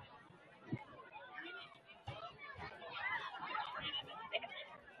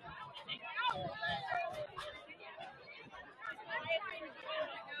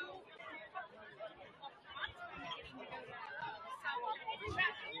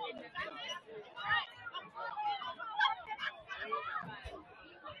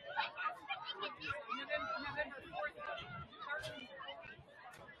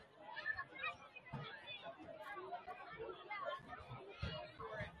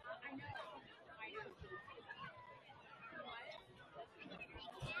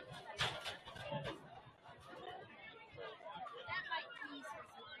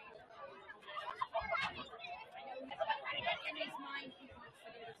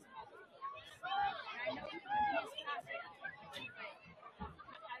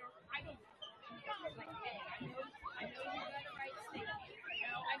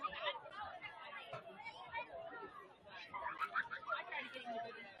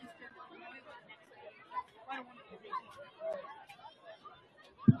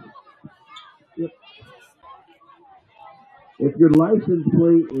 If your license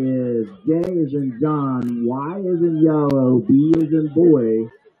plate is J as in John, Y as in yellow, B as in boy,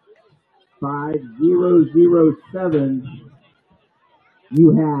 5007,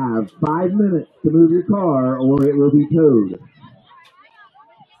 you have 5 minutes to move your car or it will be towed.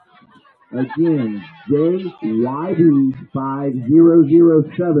 Again, JYB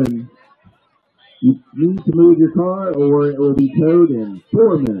 5007, you need to move your car or it will be towed in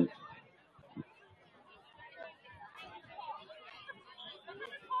 4 minutes.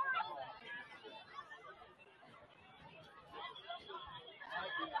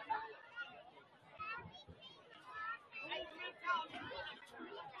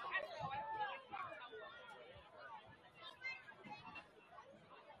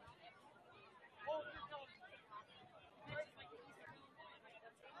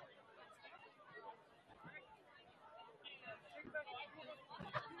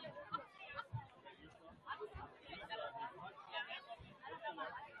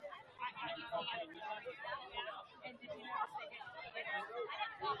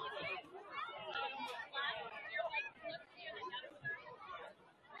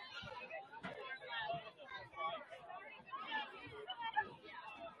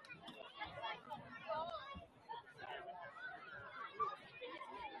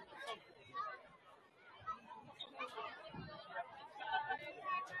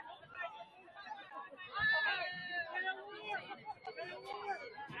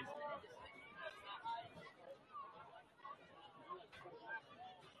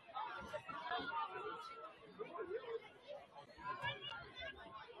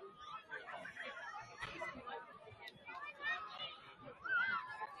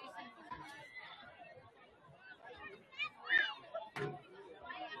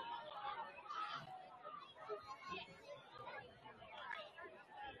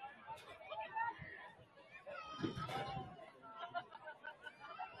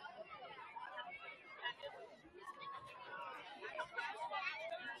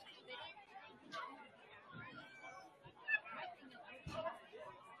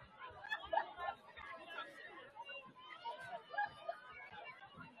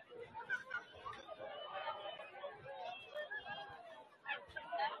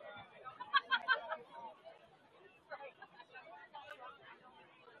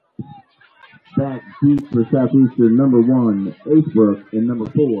 back deep for Southeastern, number 1, Acebrook, and number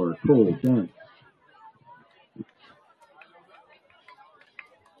 4, Cole Dent.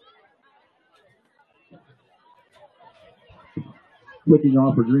 Kicking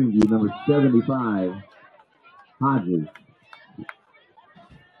off for Greeneview, number 75, Hodges.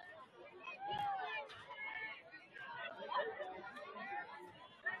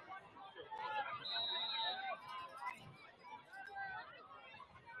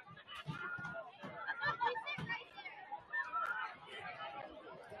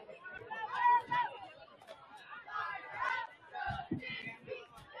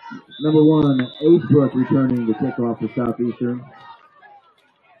 Number 1, Acebrook returning to kick off for Southeastern.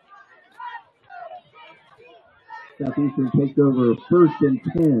 Southeastern takes over 1st and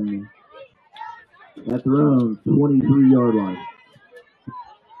 10 at their own 23-yard line.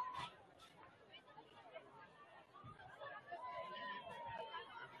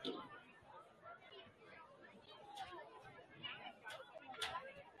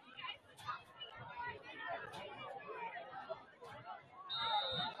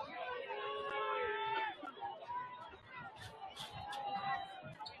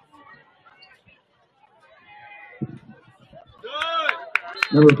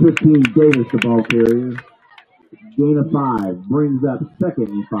 Number 15, Davis, the ball carrier. Gain of 5, brings up 2nd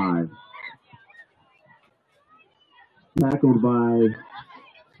and 5. Tackled by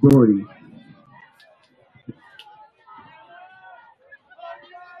Doherty.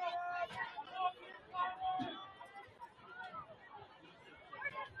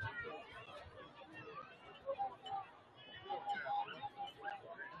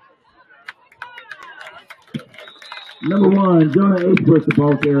 Number 1, Jonah Acebrook, the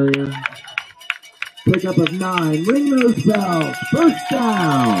ball carrier. Pickup of 9, ring those bells. 1st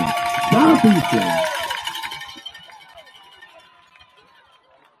down, Southeastern.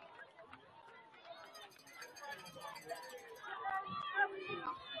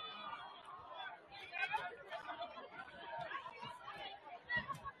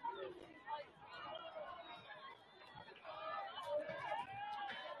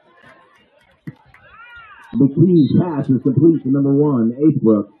 McKee's pass is complete to number 1,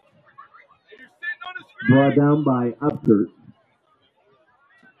 Acebrook. Brought down by Upchurch.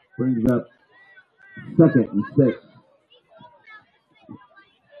 Brings up 2nd and 6.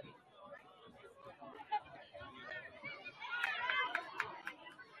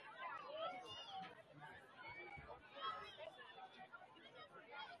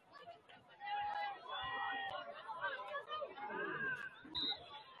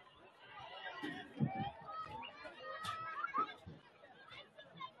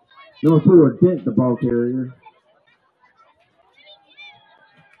 Number 4, Dent, the ball carrier.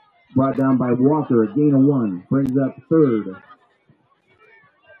 Brought down by Walker, a gain of 1. Brings up 3rd.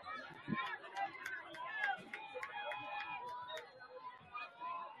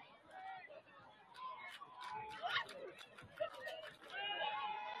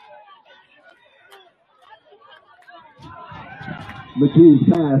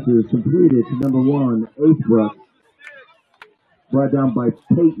 McKee's pass is completed to number 1, Acebrook. Brought down by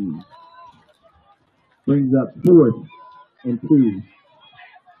Peyton. Brings up 4th and 2.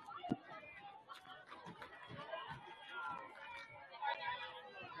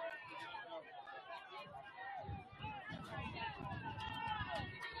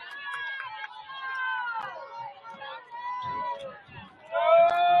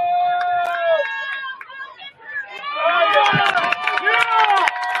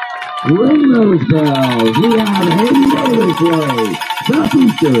 Ring those bells. We have Hayden Davis.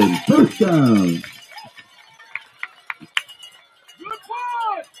 Southeastern, 1st down.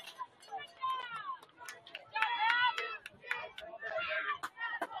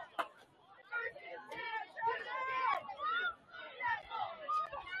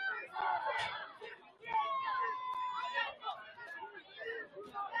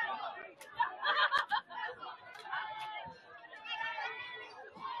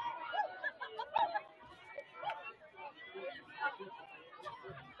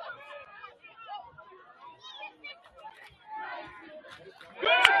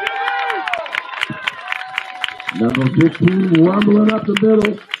 Number 15 rumbling up the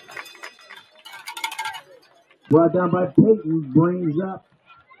middle. Brought down by Peyton, brings up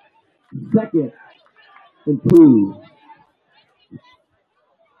 2nd and 2.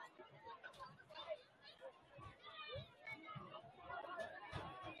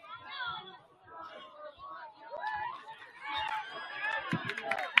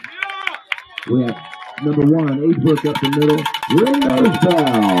 We have number 1, Acebrook up the middle. Ring those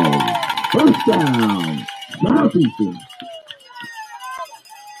bells. 1st down, Southeastern.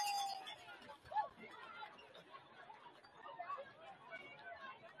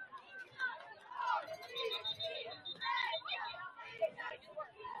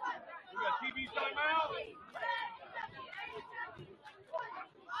 TV timeout.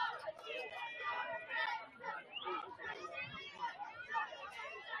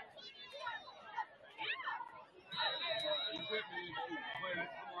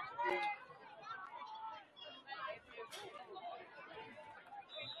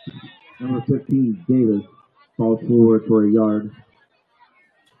 Number 15, Davis, falls forward for a yard.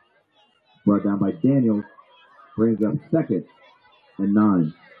 Brought down by Daniels, brings up 2nd and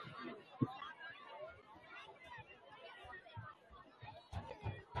 9.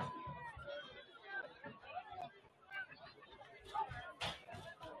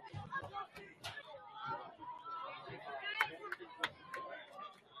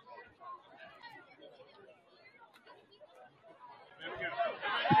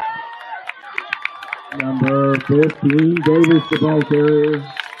 Number 15, Davis, the ball carrier.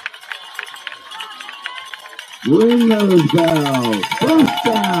 Ring those bells. First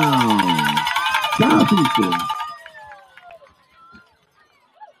down. Southeastern.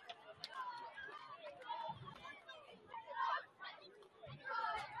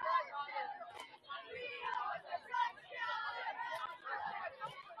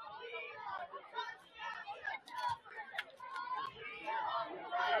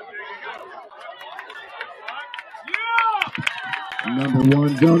 Number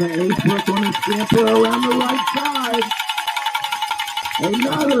 1, Jonah Acebrook on a scamper around the right side.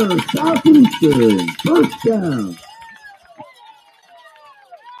 Another Southeastern. First down.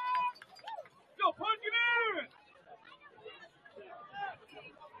 Go, punch it in!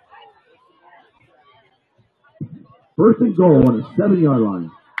 First and goal on a 7-yard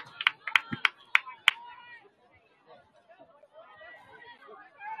line.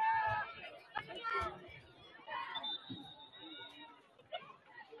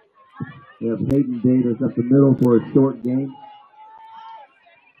 We have Hayden Davis up the middle for a short game.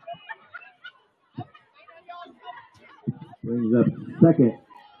 Brings up 2nd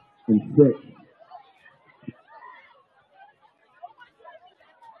and 6.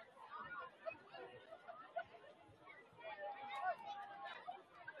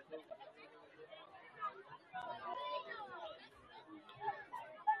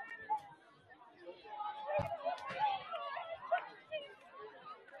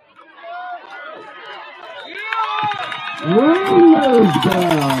 Ring those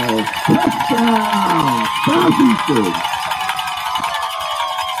bells. Touchdown. Southeastern.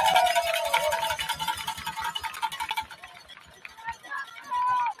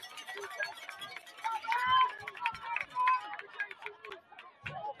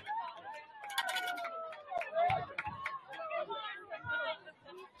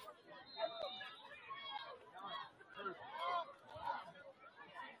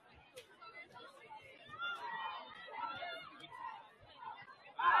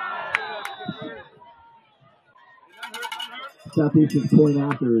 Southeastern's point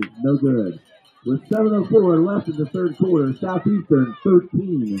after is no good. With 7:04 left in the third quarter, Southeastern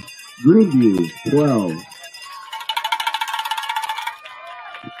 13, Greeneview 12.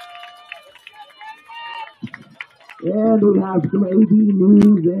 And we have some AD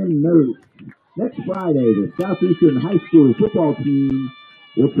news and notes. Next Friday, the Southeastern High School football team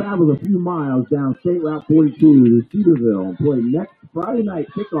will travel a few miles down State Route 42 to Cedarville and play next Friday night.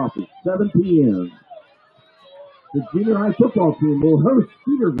 Kickoff at 7 p.m. The junior high football team will host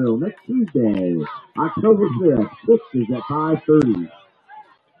Cedarville next Tuesday, October 5th. Kick is at 5:30.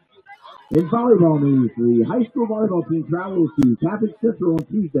 In volleyball news, the high school volleyball team travels to Catholic Central on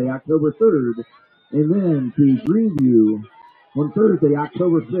Tuesday, October 3rd, and then to Greeneview on Thursday,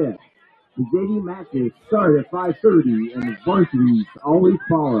 October 5th. The JV matches start at 5:30, and the varsities always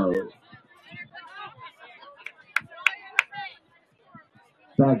follow.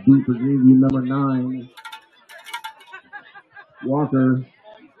 Back deep for Greeneview, number 9. Walker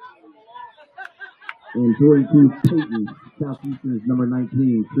and 42 Peyton. Southeastern's number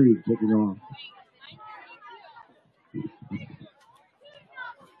 19, Creek, kicking off.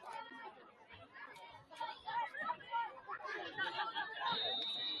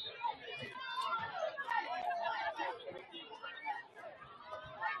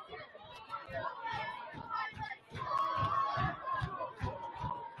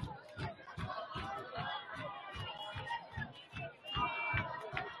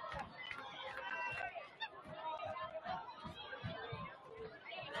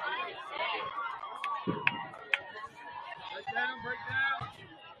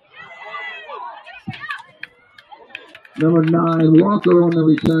 Number 9, Walker on the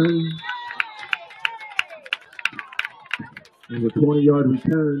return. There's a 20-yard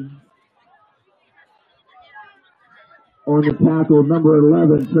return. On the tackle, number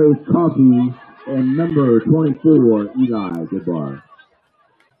 11, Trace Coffee, and number 24, Eli Goodbar.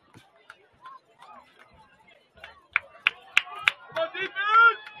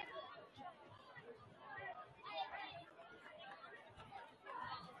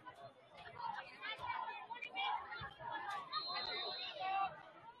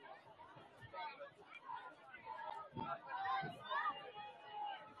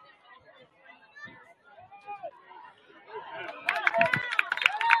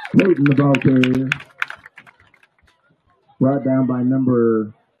 Peyton, the ball carrier. Brought down by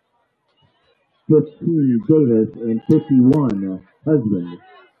number 15, Davis, and 51, Husband.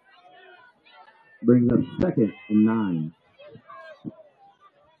 Brings up second and 9.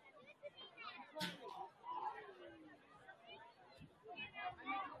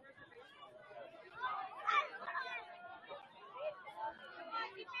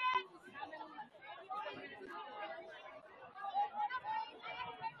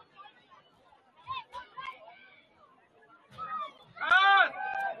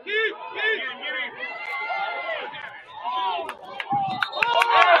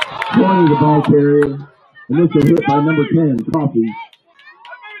 The ball carrier. Initial hit by number 10, Coffee.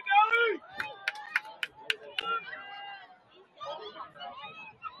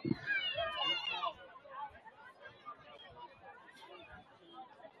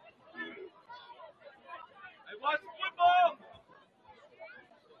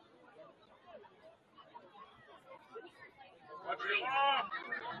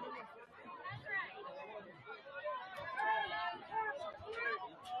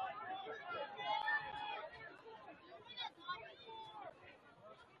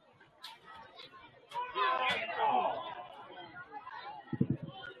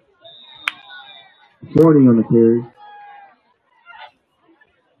 On the carry.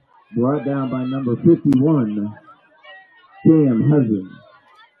 Brought down by number 51, Cam Husband.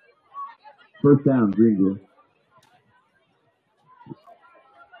 First down, Greeneview.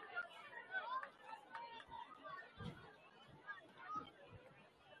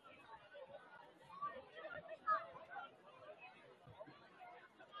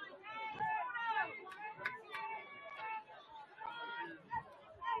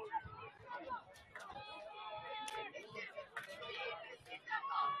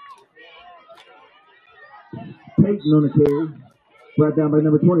 Peyton on the carry. Brought down by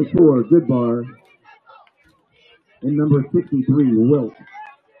number 24, Goodbar. And number 63, Wilt.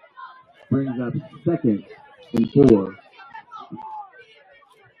 Brings up second and 4.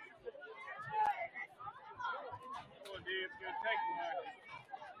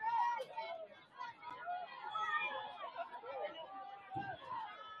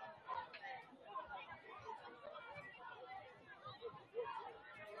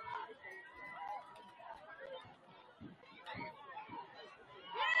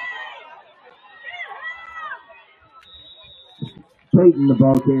 Peyton, the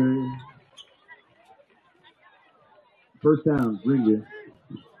ball carrier. First down, Greeneview.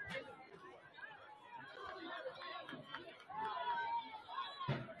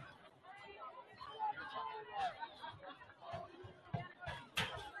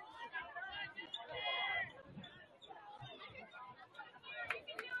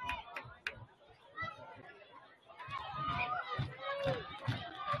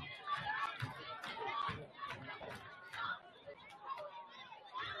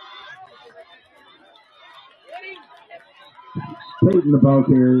 Peyton, the ball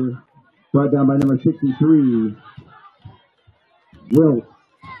carrier, brought down by number 63, Wilt,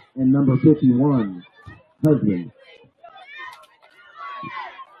 and number 51, Husband.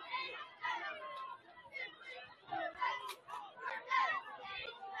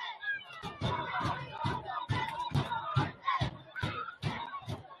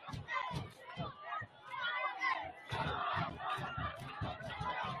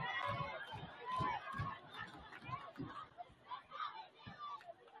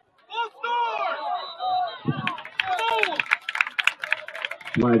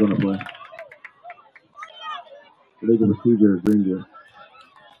 Flag on the play. Legal procedure, Greeneview.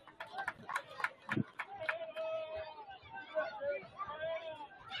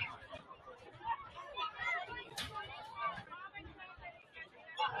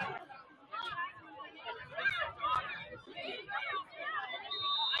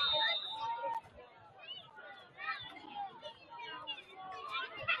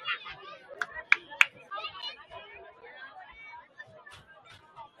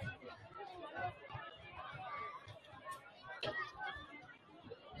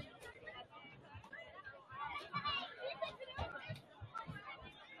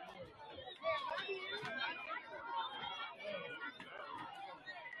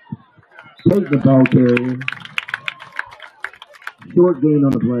 Take the ball carrier. Short gain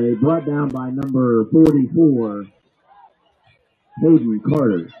on the play, brought down by number 44, Hayden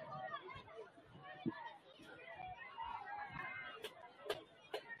Carter.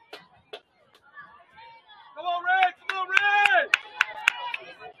 Come on, Red! Come on, Red!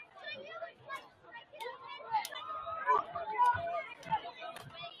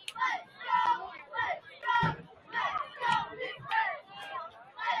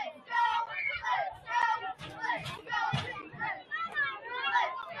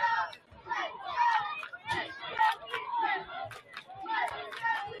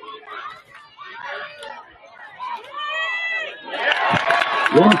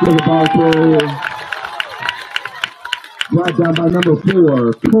 Walker the ball carrier. Brought down by number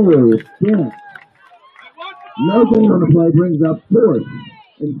 4, Cole Dent. No gain on the play, brings up 4th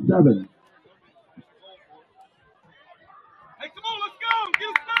and 7. Hey, come on, let's go! Get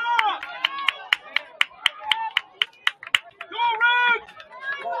us set up! Come on, Red!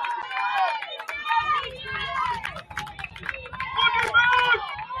 Come on, get back!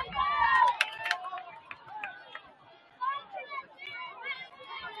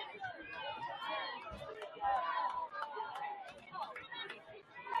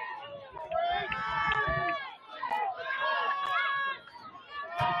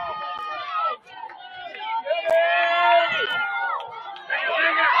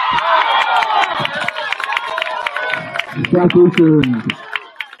 Southeastern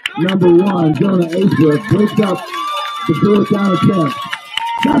number 1, Jonah Acebrook, breaks up the 4th down attempt.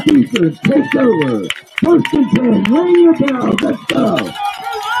 Southeastern takes over. 1st and 10, ring your bell, let's go.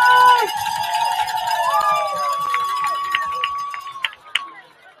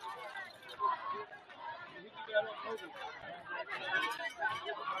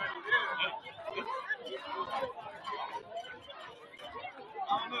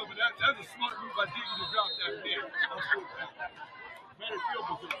 I don't know, but that's a smart move by Jiggy to drop that there. Better field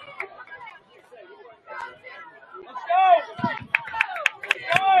position. Let's go! Let's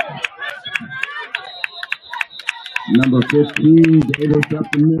go! Number 15, Davis up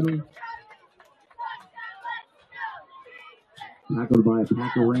the middle. Tackled by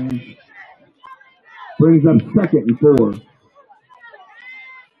Packer Rams. Brings up 2nd and 4.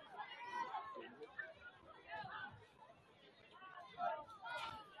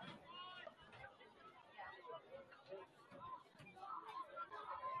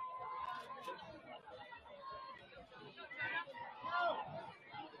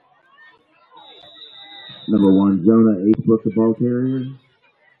 Number 1, Jonah Acebrook, the ball carrier.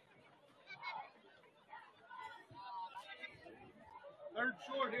 Third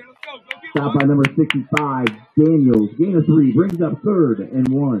short here, let's go. Go get Stopped one. by number 65, Daniels. Gain of 3, brings up 3rd and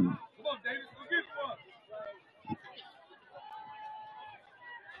 1. Come on, Davis, go get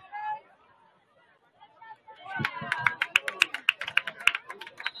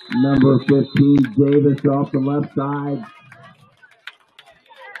one. Number 15, Davis off the left side.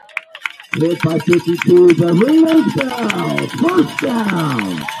 Hit by 52, but reloads down. 1st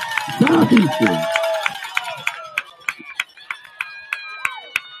down. Southeastern.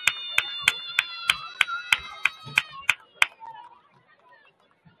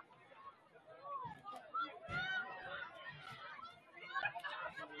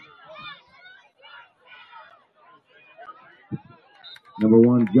 Number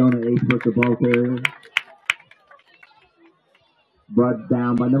 1, Jonah Acebrook, the ball carrier. Brought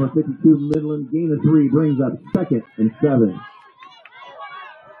down by number 52, Midland. Gain of 3, brings up 2nd and 7.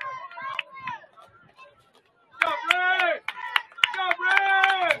 Go, Red! Go,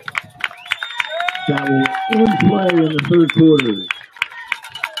 Red! That will end play in the 3rd quarter.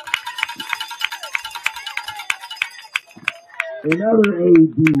 Another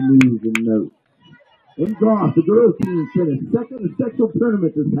AD news and notes. In golf, the girls team finished 2nd in the sectional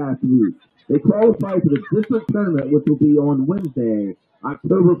tournament this past week. They qualified for the district tournament, which will be on Wednesday,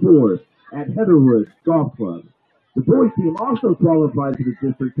 October 4th, at Heatherwood Golf Club. The boys team also qualified for the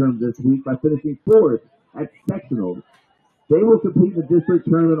district tournament this week by finishing 4th at sectional. They will compete in the district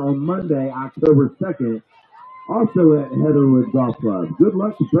tournament on Monday, October 2nd, also at Heatherwood Golf Club. Good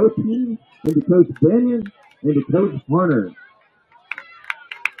luck to both teams and to Coach Benyon and to Coach Horner.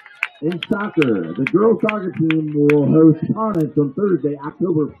 In soccer, the girls soccer team will host Onyx on Thursday,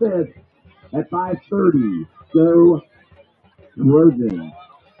 October 5th at 5:30. Go Trojans.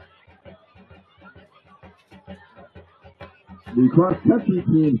 The cross-country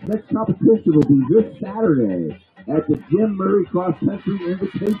team's next competition will be this Saturday at the Jim Murray Cross Country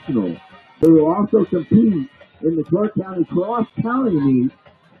Invitational. They will also compete in the Clark County Cross County Meet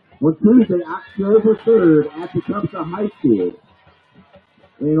on Tuesday, October 3rd at Tecumseh High School.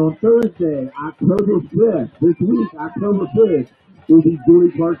 And on Thursday, October 5th, this week, October 5th, will be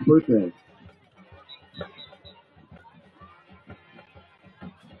Julie Clark's birthday.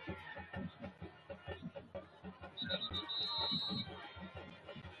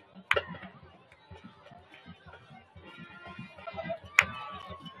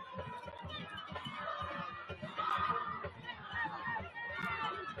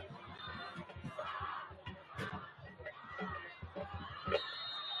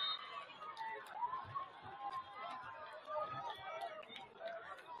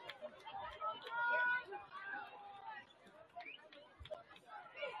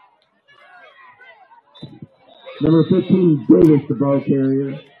 Number 15, Davis, the ball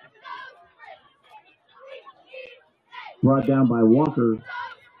carrier. Brought down by Walker.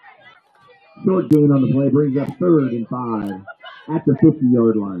 Short gain on the play, brings up 3rd and 5 at the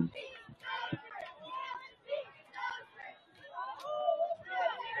 50-yard line.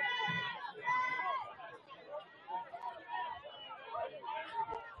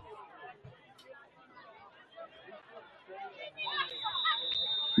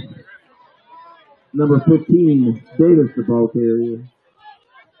 Number 15, Davis, the ball carrier.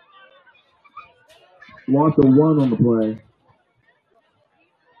 Lost a 1 on the play.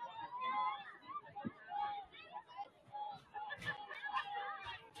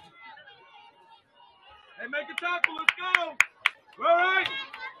 Hey, make a tackle. Let's go. All right.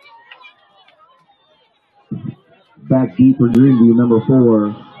 Back deep for Greeneview, number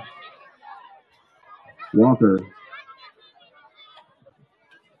 4, Walker.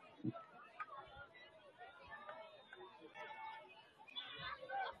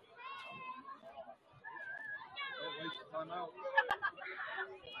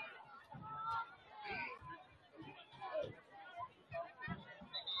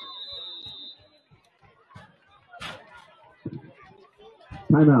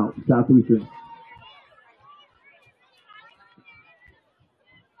 Timeout, Southeastern.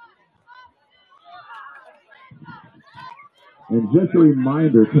 And just a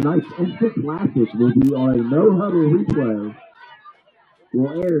reminder, tonight's Instant Classic will be on a no-huddle replay.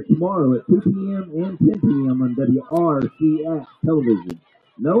 Will air tomorrow at 2 p.m. and 10 p.m. on WRCX television.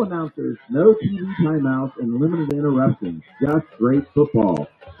 No announcers, no TV timeouts, and limited interruptions. Just great football.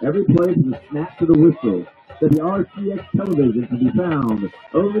 Every play from the snap to the whistle. WRCX television can be found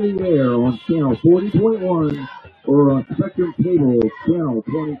over the air on channel 40.1 or on Spectrum Cable channel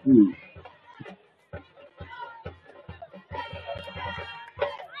 22.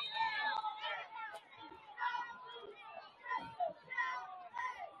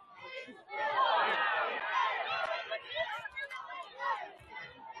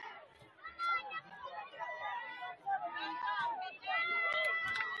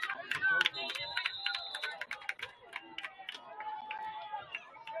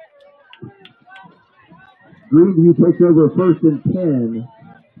 Greeneview takes over 1st and 10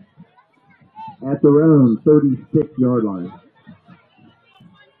 at their own 36-yard line.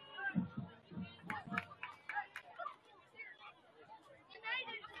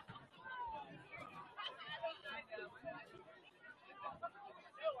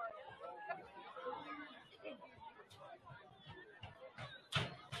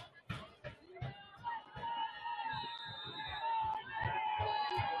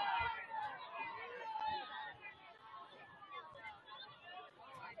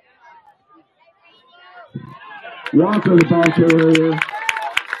 Walker, the ball carrier.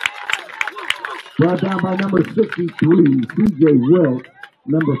 Brought down by number 63, CJ Wilt,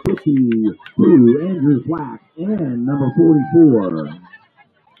 number 52, Andrew Flack, and number 44,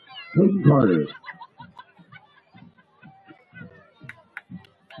 Hayden Carter.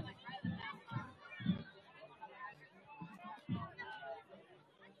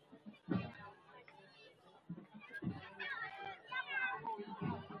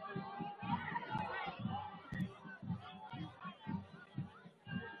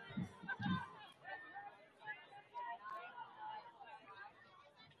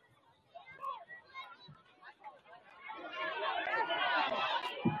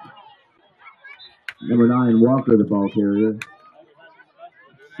 Number 9, Walker, the ball carrier.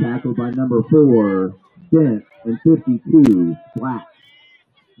 Tackled by number 4, Dent, and 52, Flack.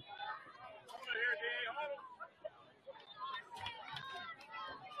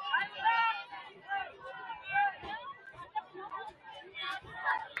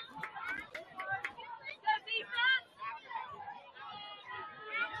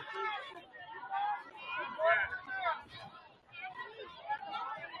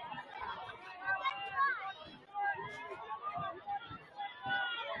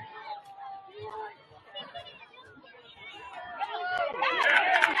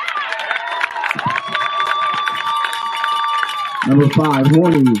 Number 5,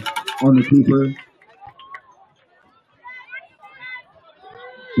 Horny on the keeper.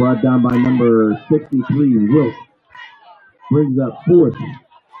 Brought down by number 63, Wilt. Brings up 4th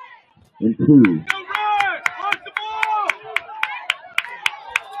and 2.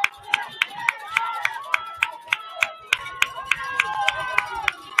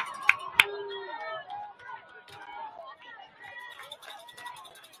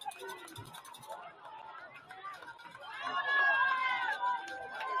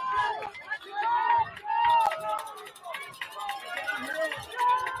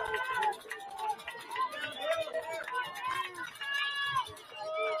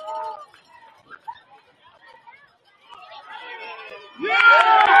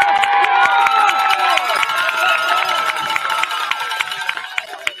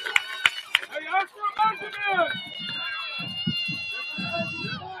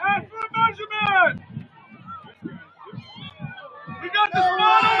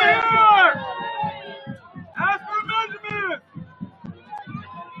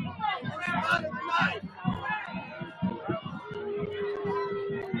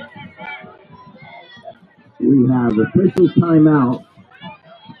 We have official timeout.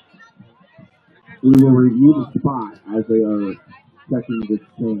 We will review the spot as they are checking this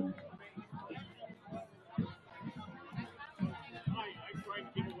change.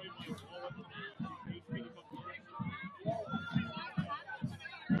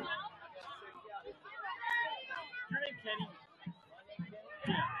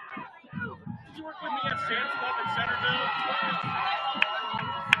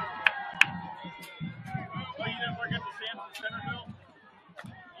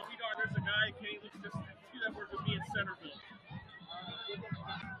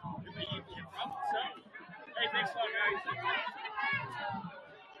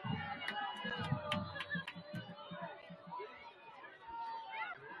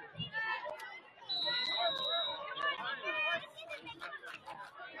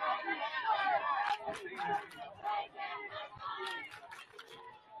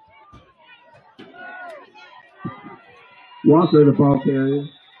 Walker, the ball carrier.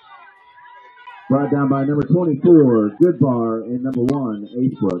 Brought down by number 24, Goodbar, and number 1,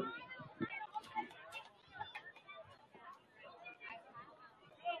 Acebrook.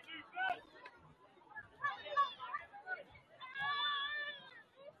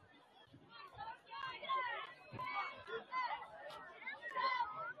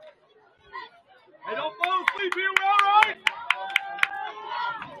 Hey, don't fall asleep here, we're all right?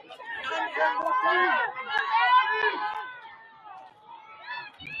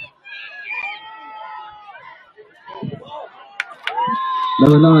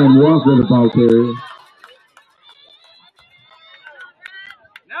 Number 9, Walker, the ball carrier.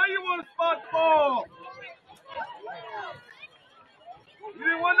 Now you want to spot the ball. You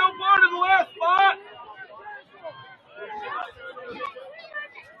didn't want no part of the last spot.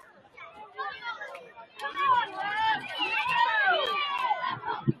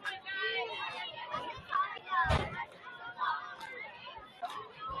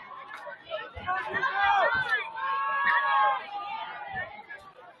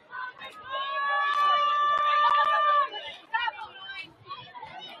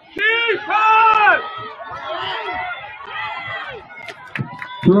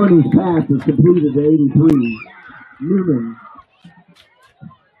 Jordy's pass is completed to 83. Newman.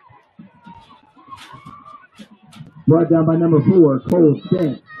 Brought down by number 4, Cole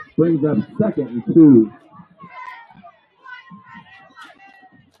Stent. Brings up 2nd and 2.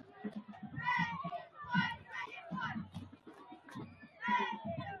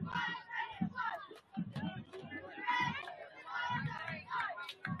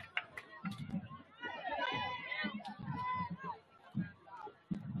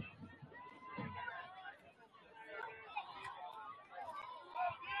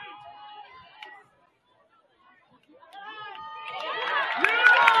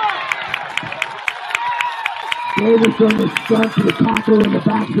 Davis from the stunt to the tackle in the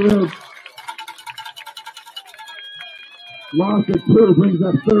backfield. Lost at 2, brings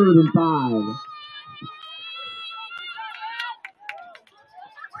up 3rd and 5.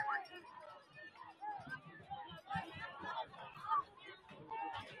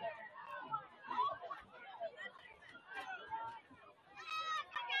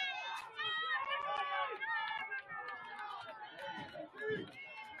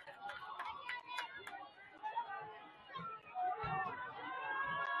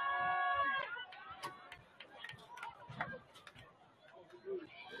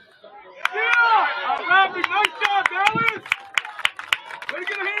 Nice job, Dallas! Way to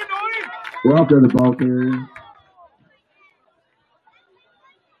get a hand on him! Walker, the ball carrier.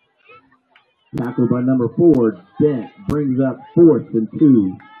 Tackled by number 4, Dent. Brings up 4th and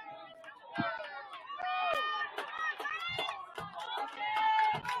 2.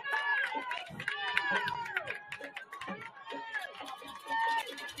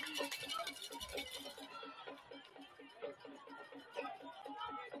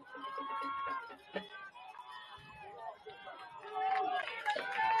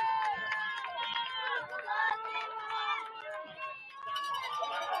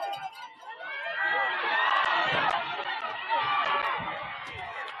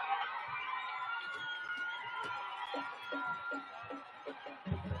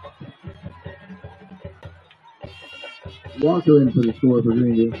 Walker in for the score for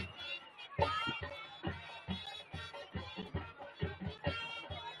Greeneview.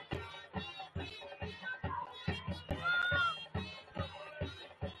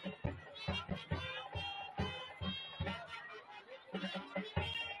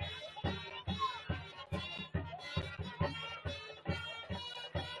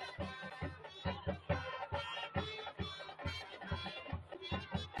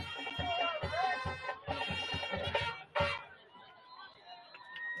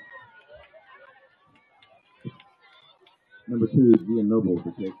 Number 2 is Ian Noble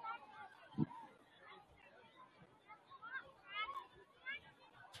for kick.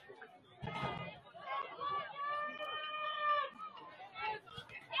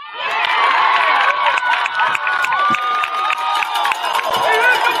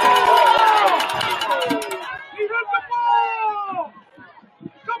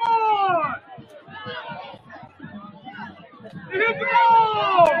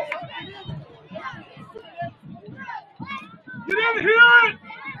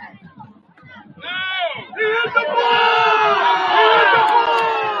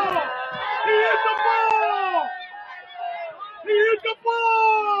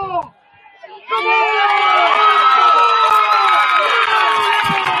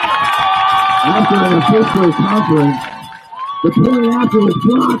 After an official conference, the point after was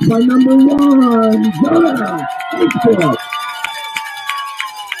blocked by number 1, Gunner. Facebook.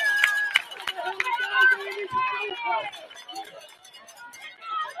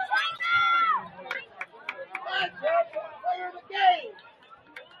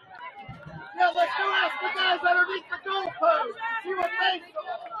 Now let's go ask the guys underneath the goalpost. See what they say.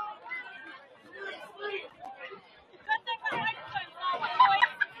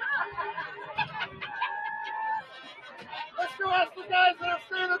 Let's go ask the guys that are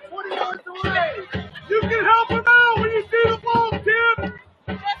standing 20 yards away. You can help them out when you see the ball, Tim.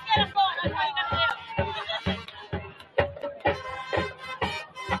 Let's get a ball. That's what you got to do.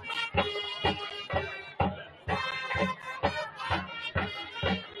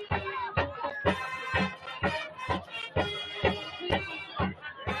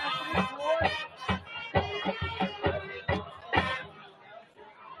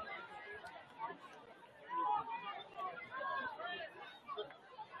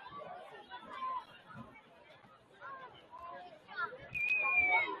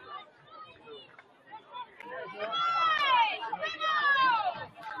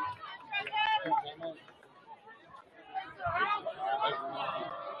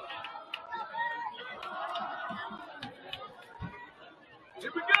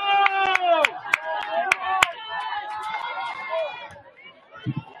 Here we go!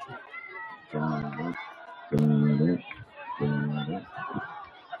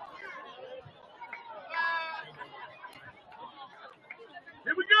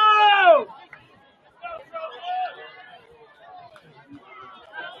 Here we go!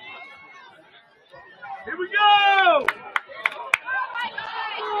 Here we go!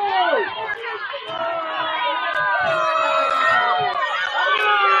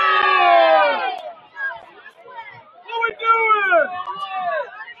 What are we doing?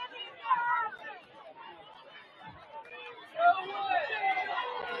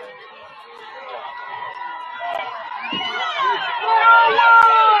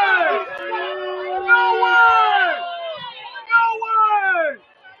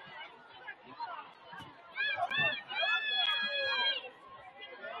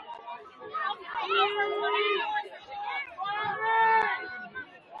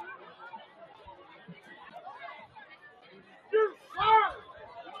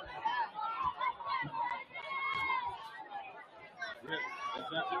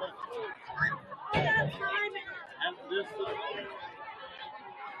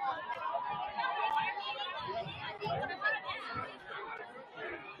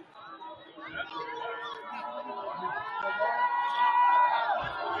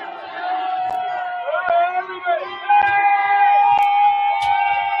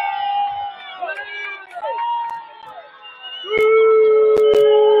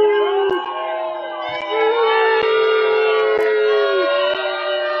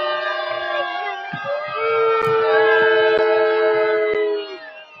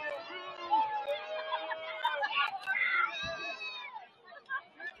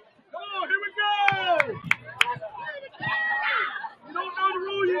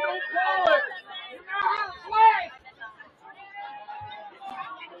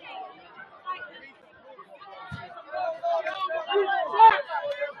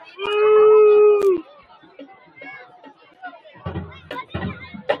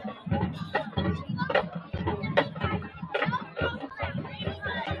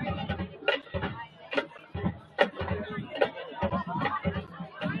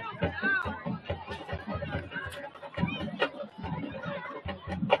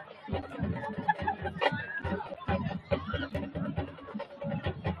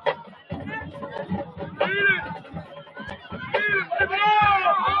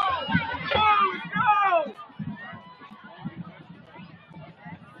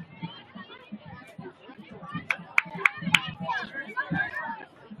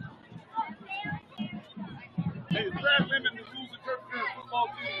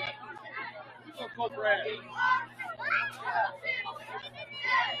 close red.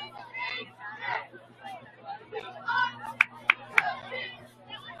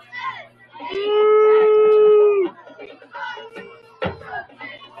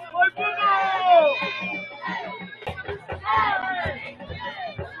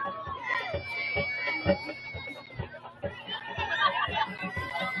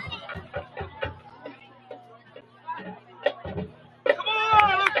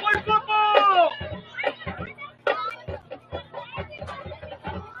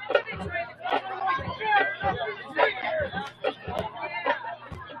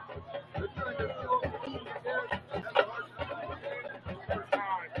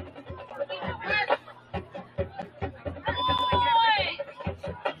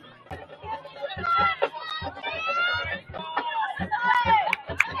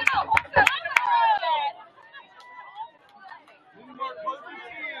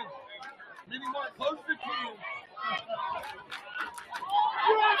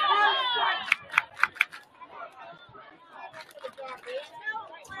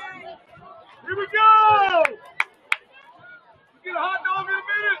 Here we go! Get a hot dog in a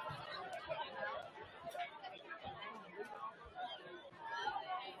minute!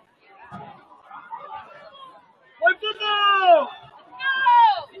 Play football!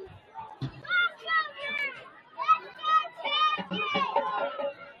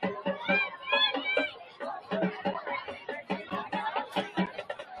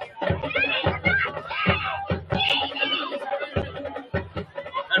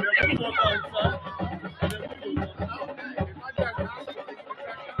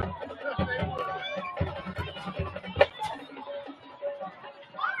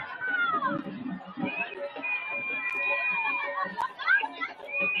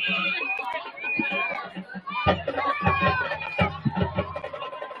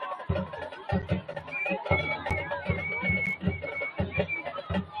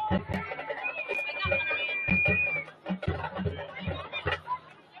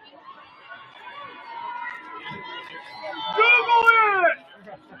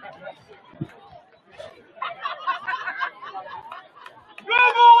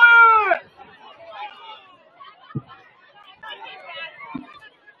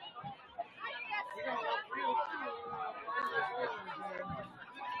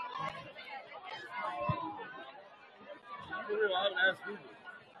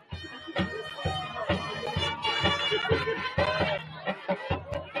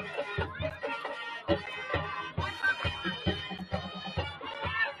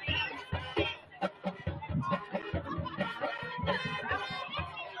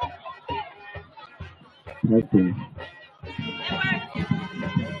 Testing.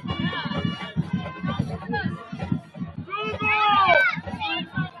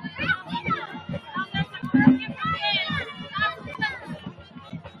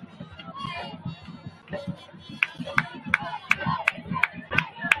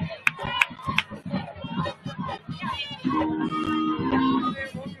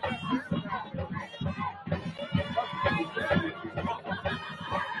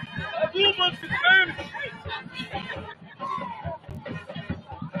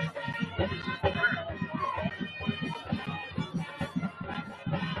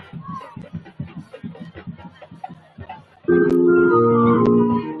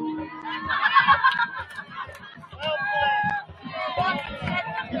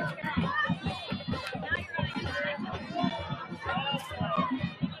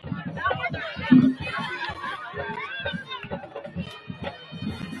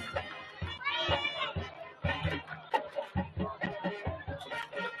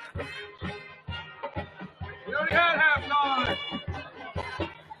 We already had halftime.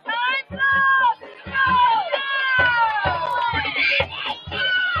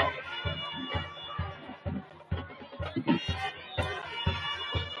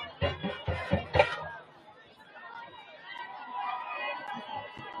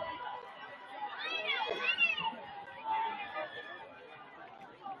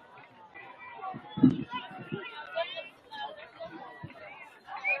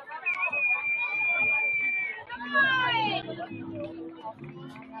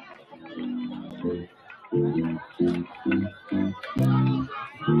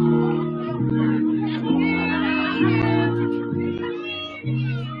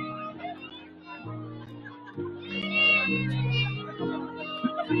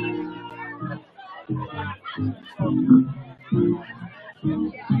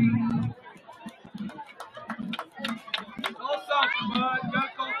 Call something, bud. You gotta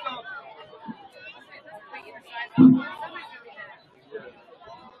call something.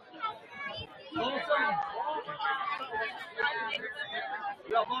 Call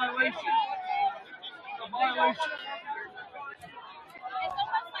violation. It's a violation. It's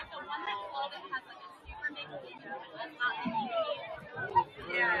almost like the one that's called it has like a super big window. That's not the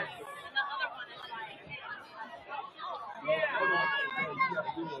yes. And the other one is like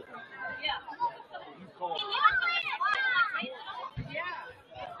yeah.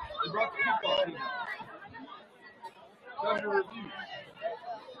 They brought the football team out. Governor review.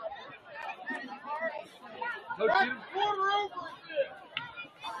 Coach, get him quarter over again.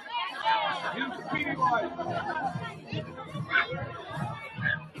 Get him competing right.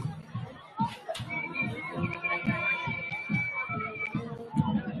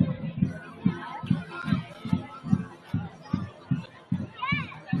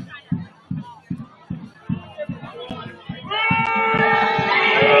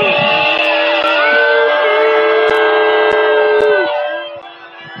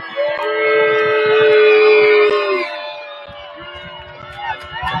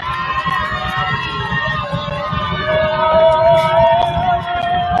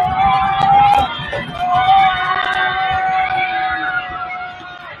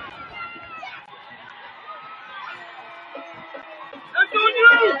 That's on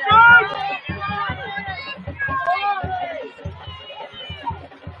you, John!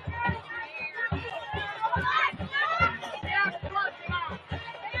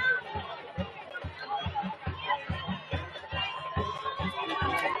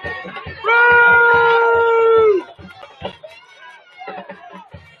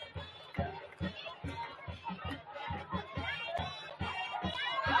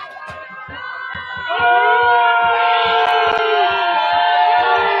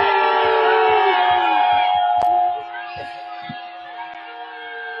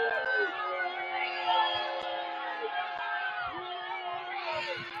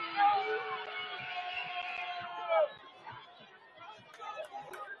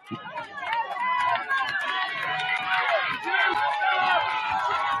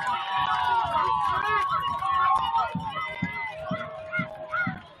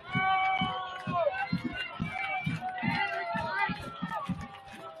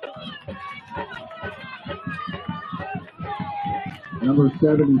 Number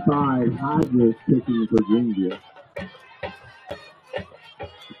 75, Hodges, kicking for Greeneview.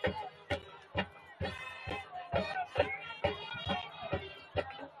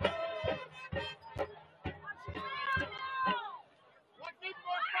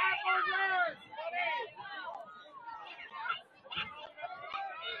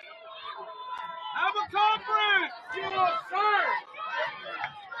 Have a conference! Yes, sir!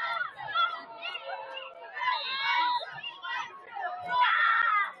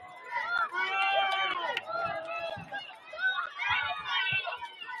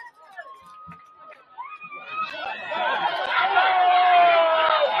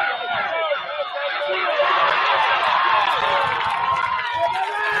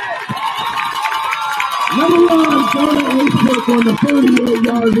 Number 1, Jonah Aishwick on the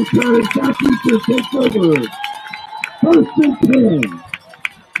 38-yard return. Southeastern takes over. 1st and 10.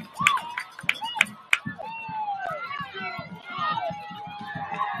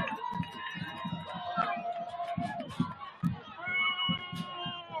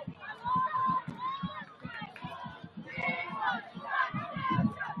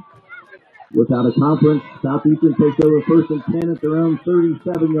 Without a conference, Southeastern takes over 1st and 10 at their own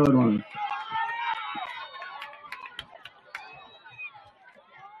 37-yard line.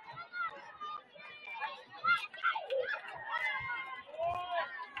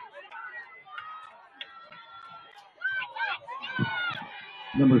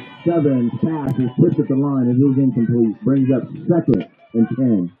 Number 7, pass is pitched at the line and moves incomplete. Brings up 2nd and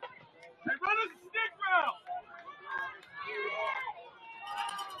 10. Hey, run us a stick route!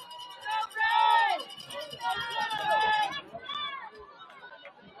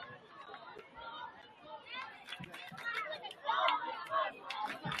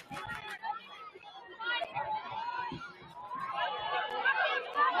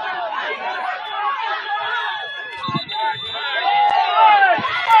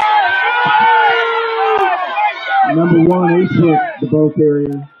 Number 1, Aishwick, the ball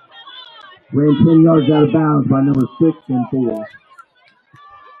carrier, ran 10 yards out of bounds by number 6 and 4.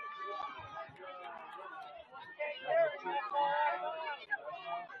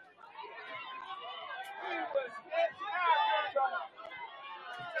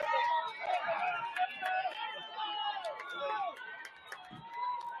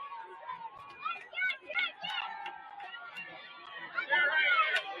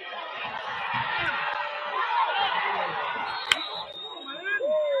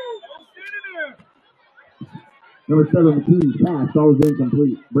 Number 7, McKee's pass falls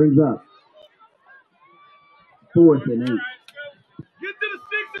incomplete. Brings up 4th and 8. Get to the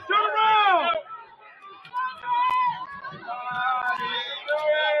sticks and turn around.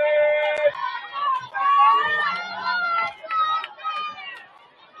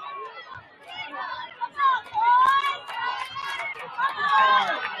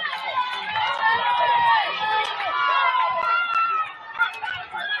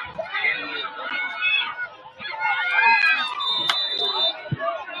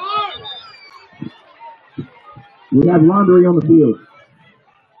 We have laundry on the field.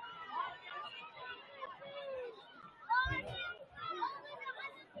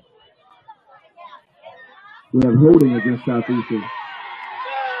 We have holding against Southeastern.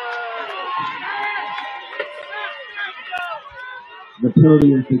 The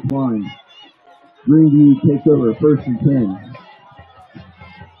penalty is declined. Greeneview takes over 1st and 10.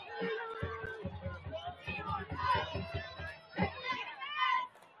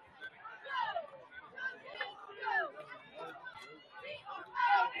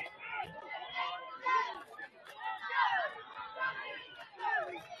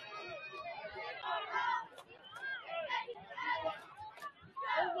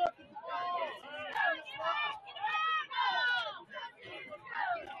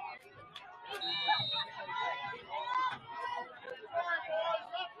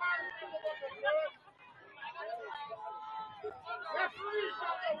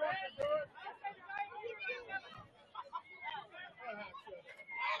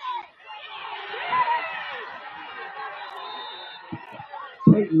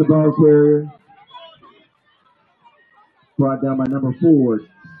 Peyton, the ball carrier. Brought down by number 4,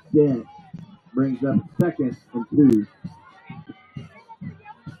 Dent. Brings up 2nd and 2.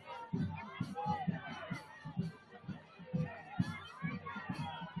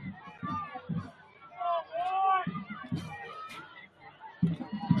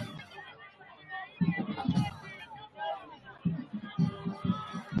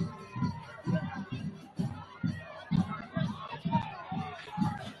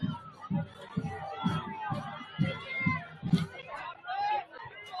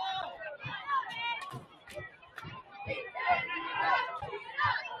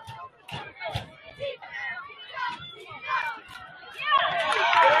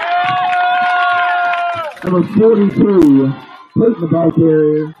 Number 42, Peyton, the ball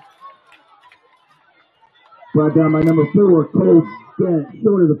carrier. Brought down by number 4, Cole Dent,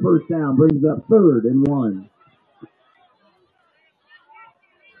 short of the 1st down. Brings up 3rd and 1.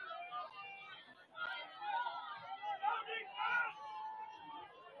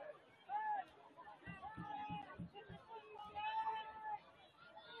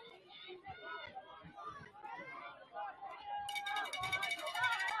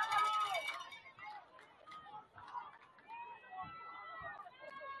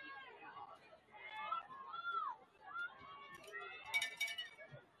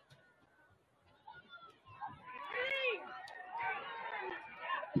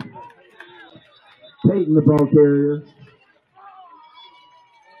 Peyton, the ball carrier.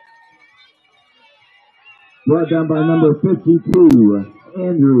 Brought down by number 52,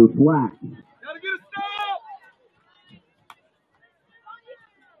 Andrew Flack. Gotta get a stop.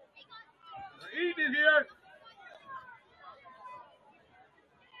 They're eating it here.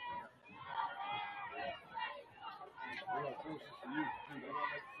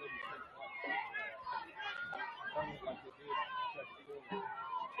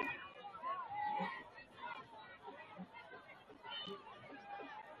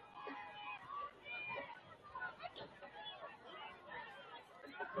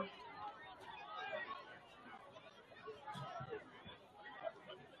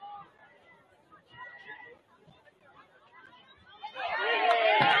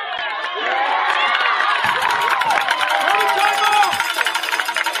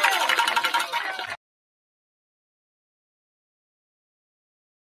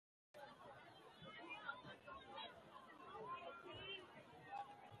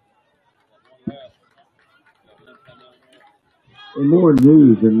 In more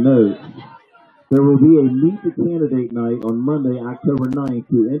news and notes, there will be a Meet the Candidate night on Monday, October 9th,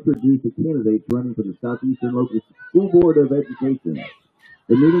 to introduce the candidates running for the Southeastern Local School Board of Education.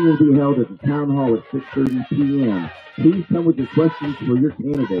 The meeting will be held at the Town Hall at 6:30 p.m. Please come with your questions for your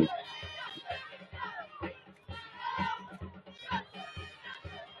candidates.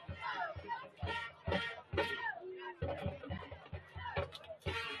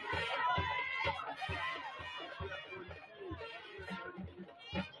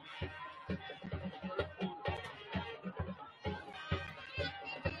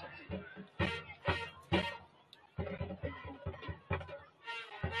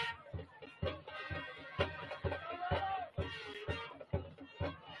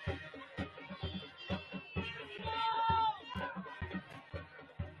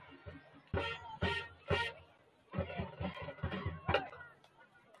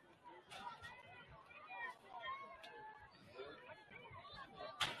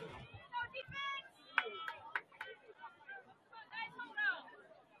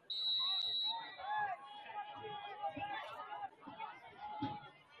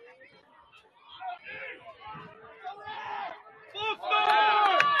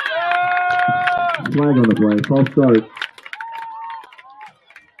 flag on the play. False start.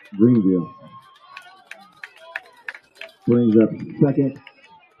 Greeneview brings up second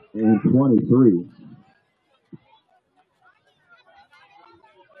and 23.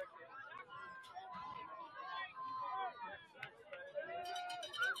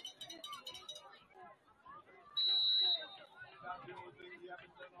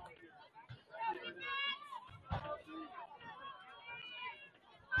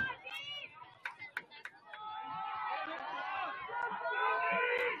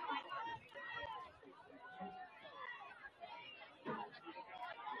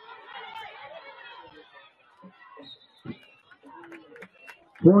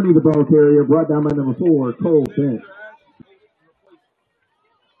 Forney, the ball carrier, brought down by number 4, Cole Finch.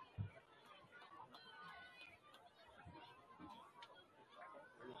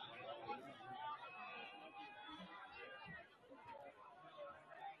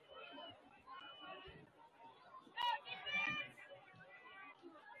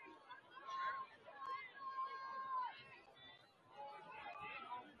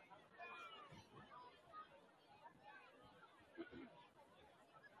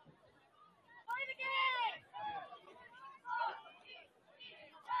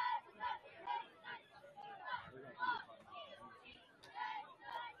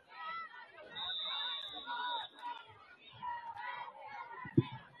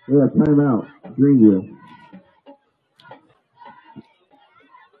 Yeah, timeout. Greeneview.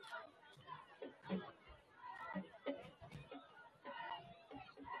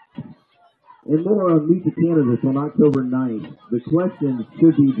 And more on Meet the Candidates on October 9th. The questions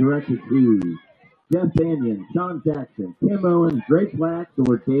should be directed to Jeff Banyan, Sean Jackson, Tim Owens, Drake Lax,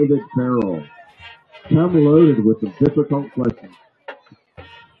 or David Farrell. Come loaded with some difficult questions.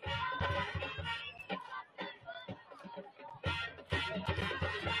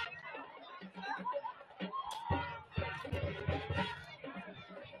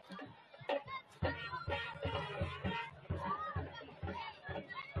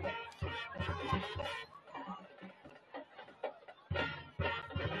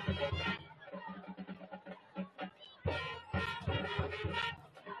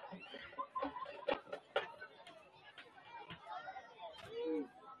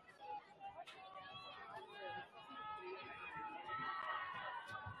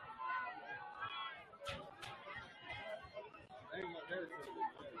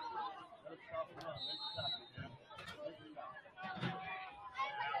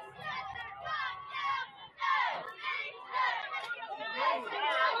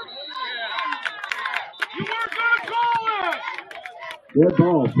 Dead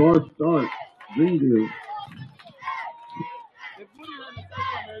ball, far start. Greeneview.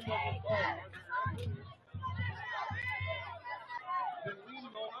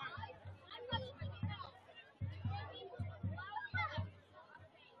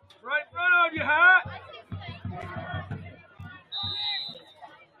 Right in front of you, Hat.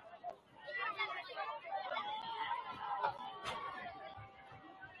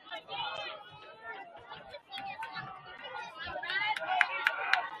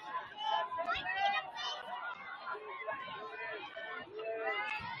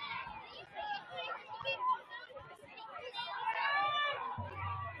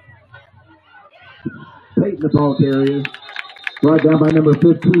 Peyton, the ball carrier. Brought down by number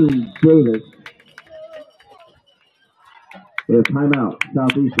 15, Davis. There's timeout,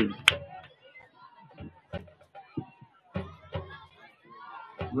 Southeastern.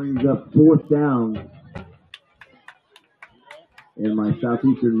 Brings up 4th down. And my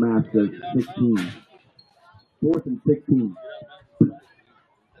Southeastern math says 16. 4th and 16.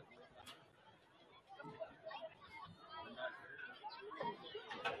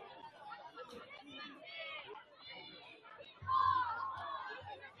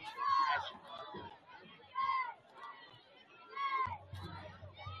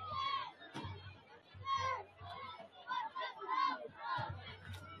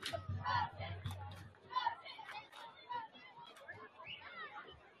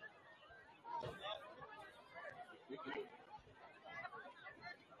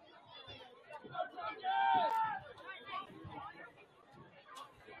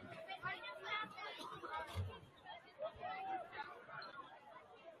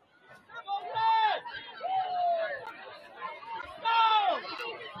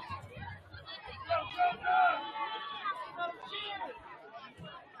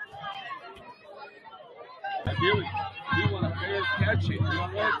 Ideally, we want a fair catch it. We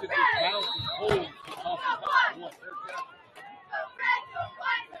don't want it to just bounce and hold off the top. We want fair catch.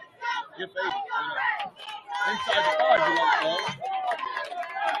 Get faith. Inside the 5, you want ball.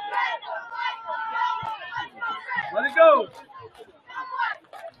 to go.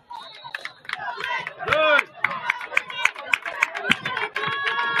 Good.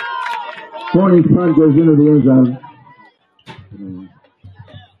 Corny's punt goes into the end zone.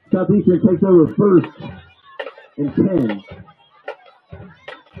 Southeastern takes over first and 10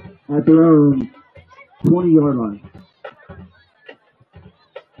 at their own 20-yard line.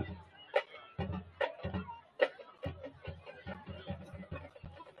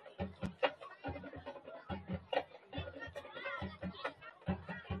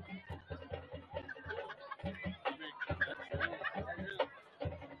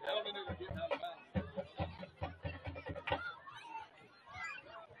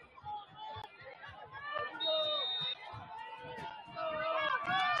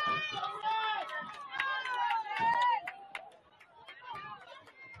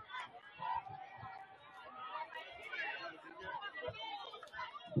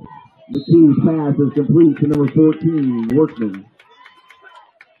 McKee's pass is complete to number 14, Workman.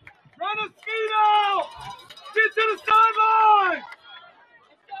 Run a mosquito! Get to the sideline!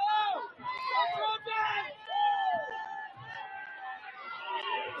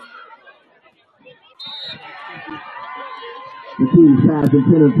 McKee's pass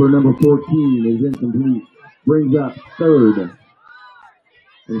intended for number 14 is incomplete. Brings up 3rd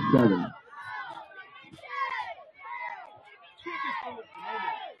and 7.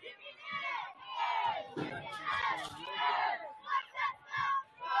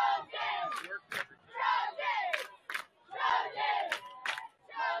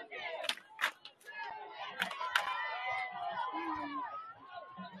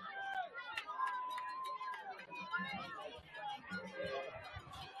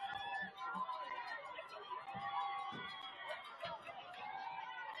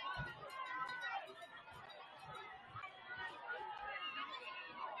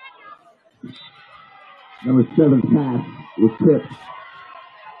 Number 7 pass was tipped.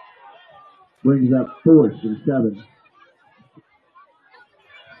 Brings up 4th and 7.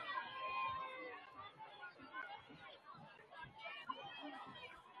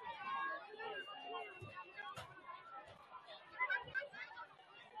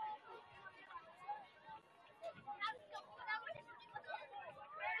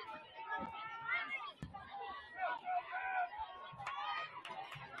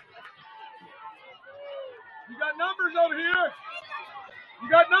 You got numbers over here. You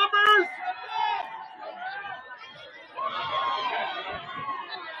got numbers.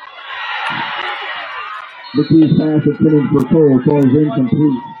 McKee's pass intended for Cole falls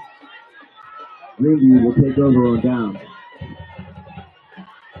incomplete. Greeneview will take over on down.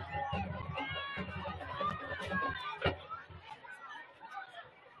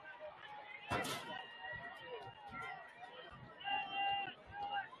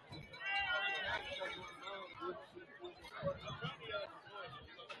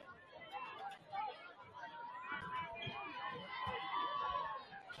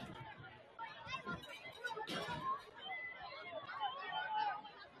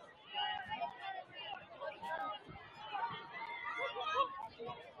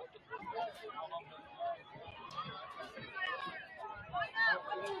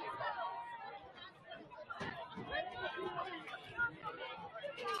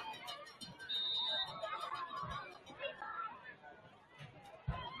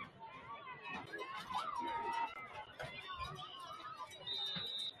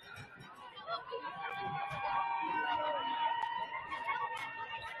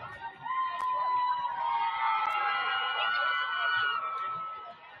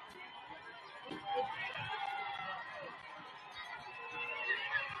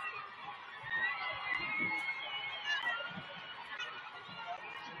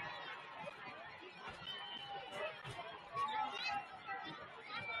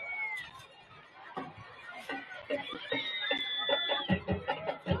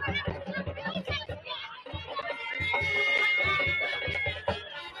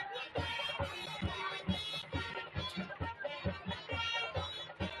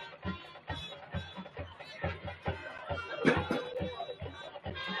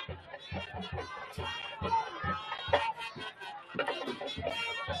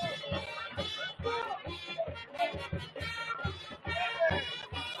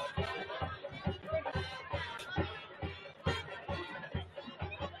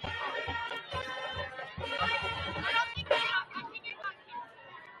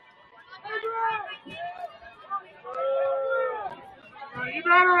 You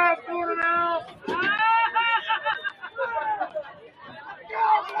better have Florida now.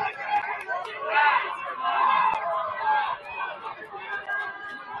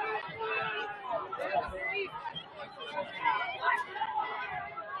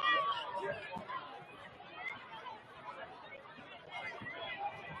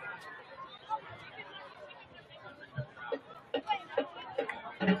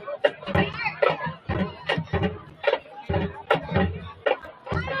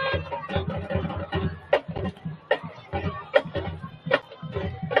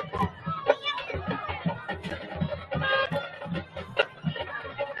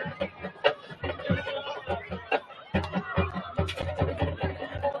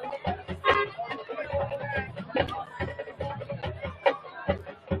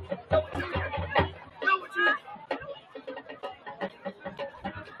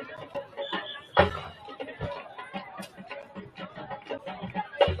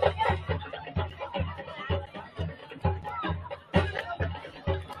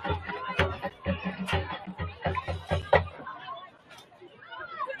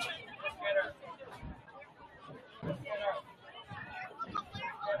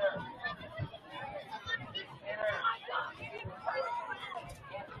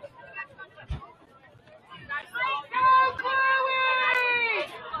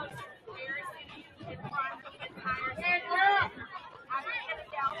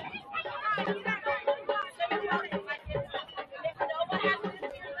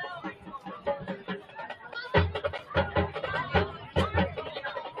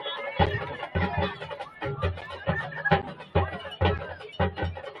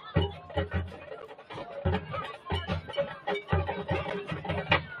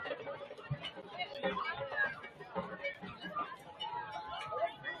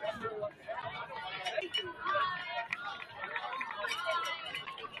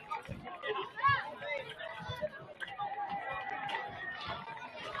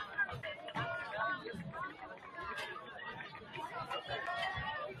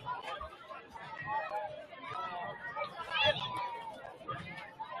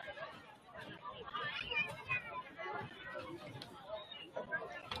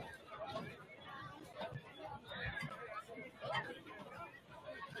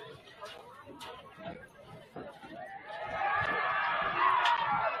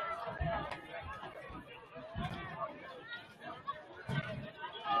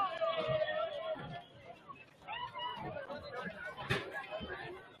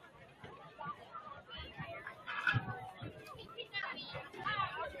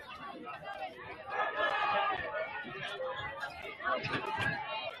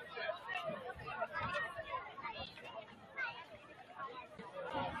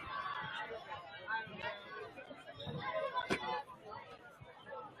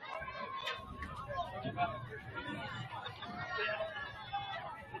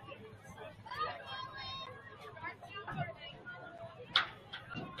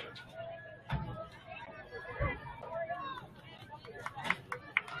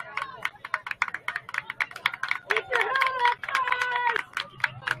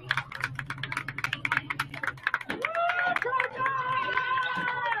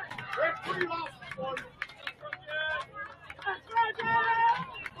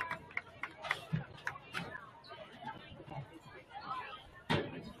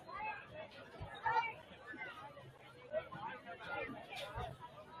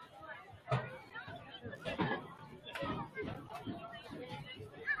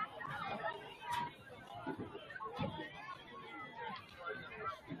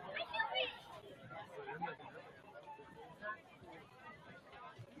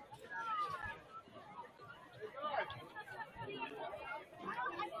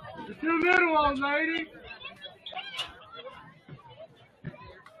 The two little old lady.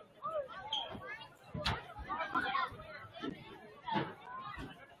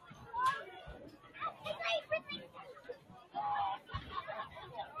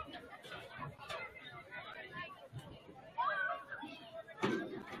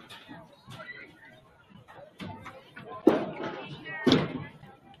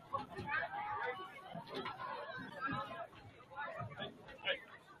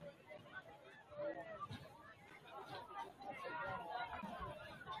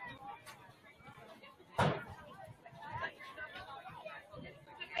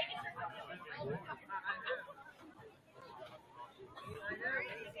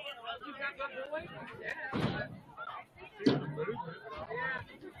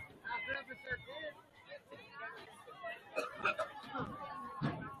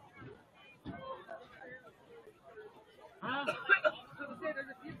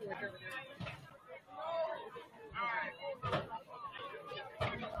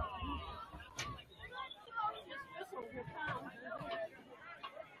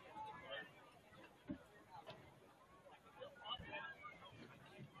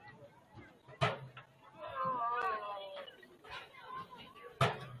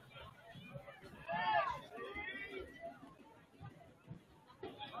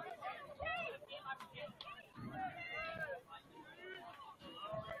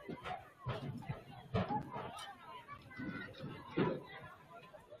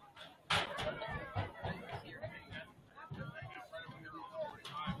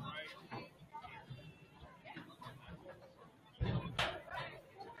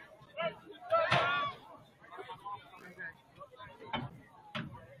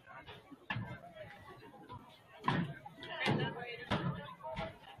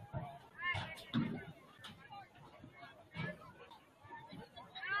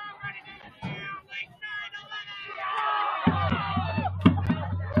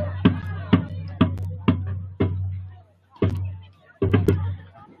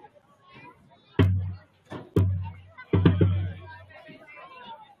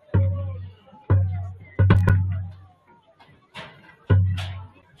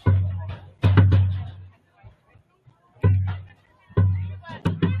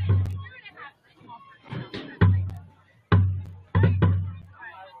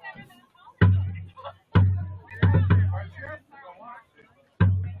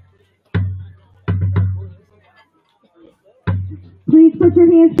 Please put your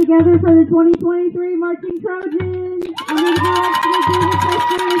hands together for the 2023 Marching Trojans under the direction of David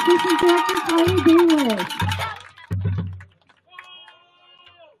Preston and Assistant Director Kylie Davis.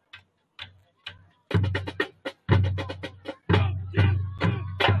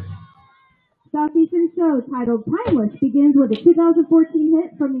 Southeastern show titled Timeless begins with a 2014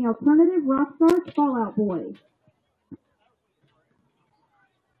 hit from the alternative rock stars Fall Out Boy.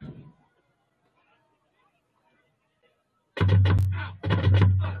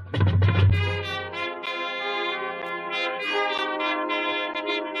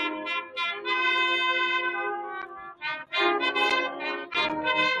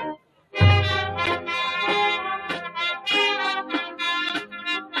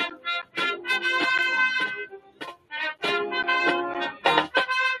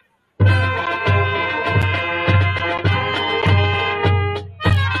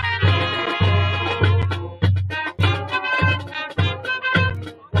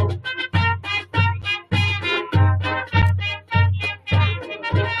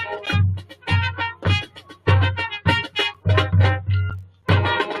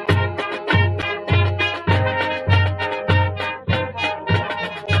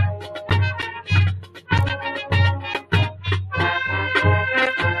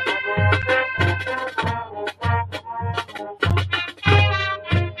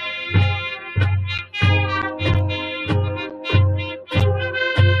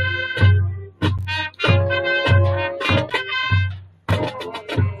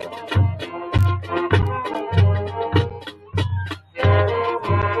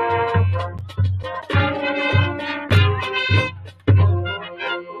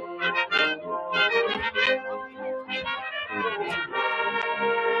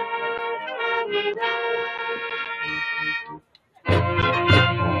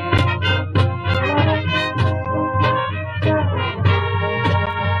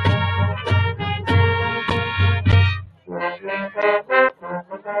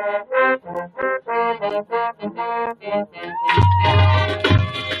 Released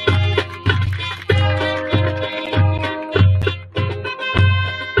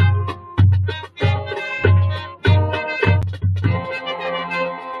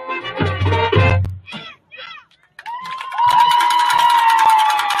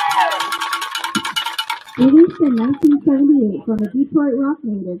in 1978 from a Detroit rock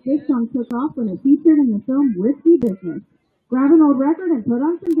native, this song took off when it featured in the film Risky Business. Grab an old record and put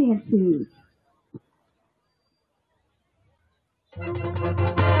on some dance shoes.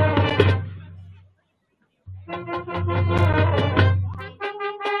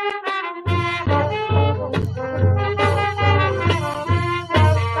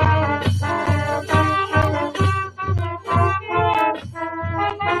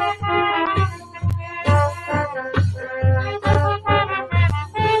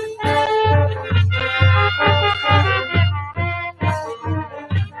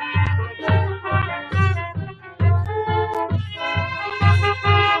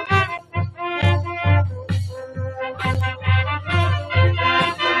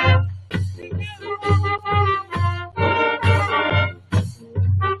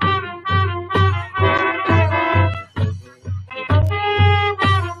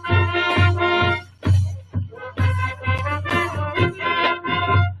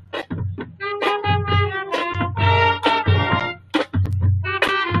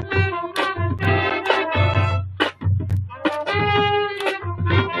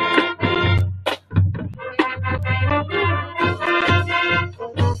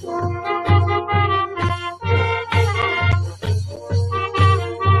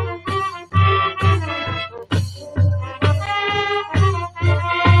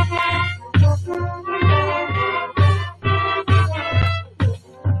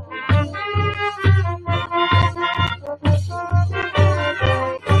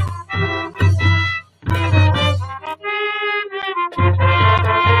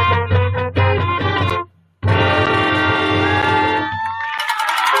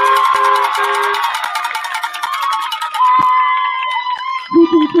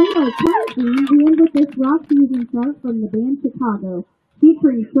 We end with this rock fusion chart from the band Chicago,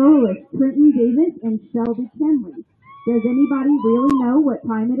 featuring soloists Trenton Davis and Shelby Kenley. Does anybody really know what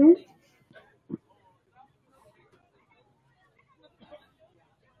time it is?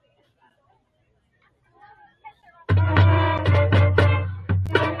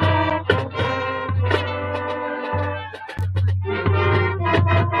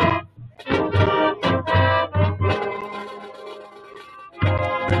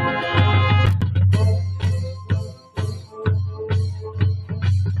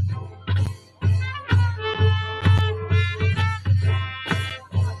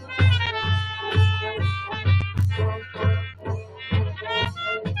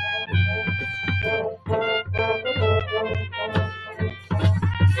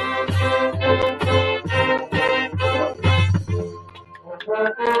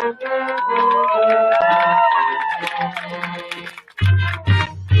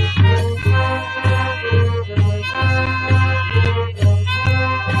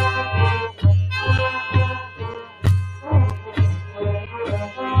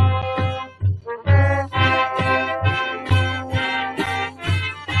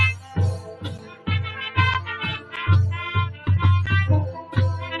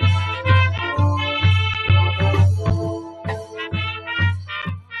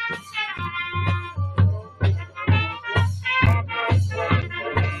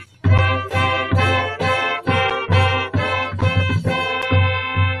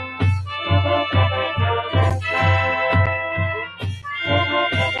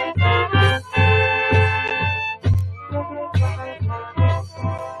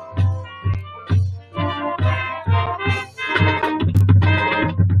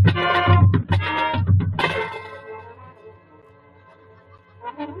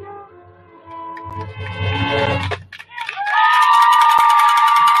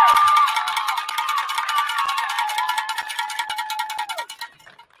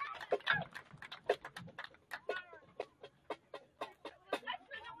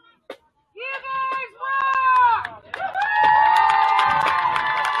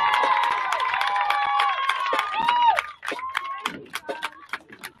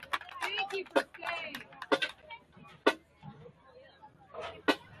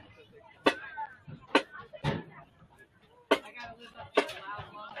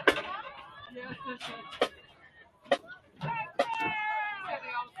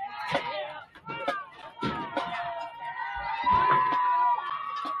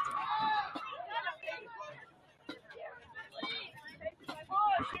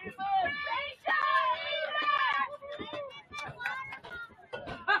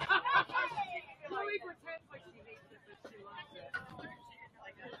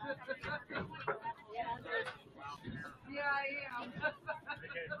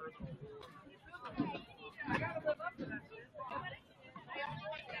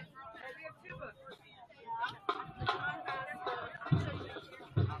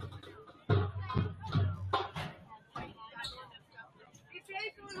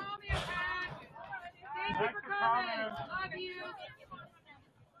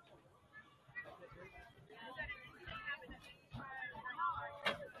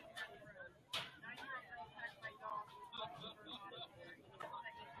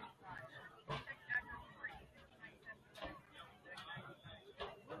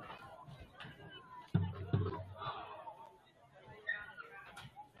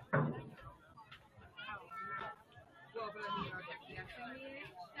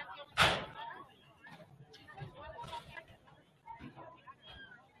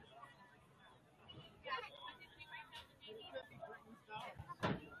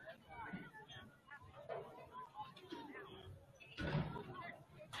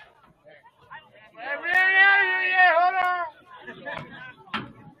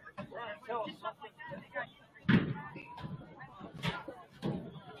 don't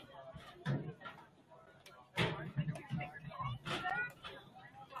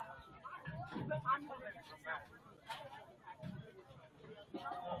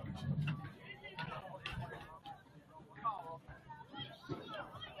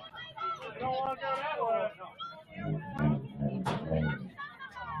want to go that way.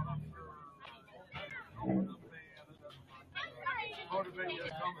 Motivate you to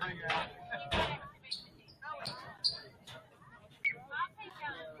come hang out.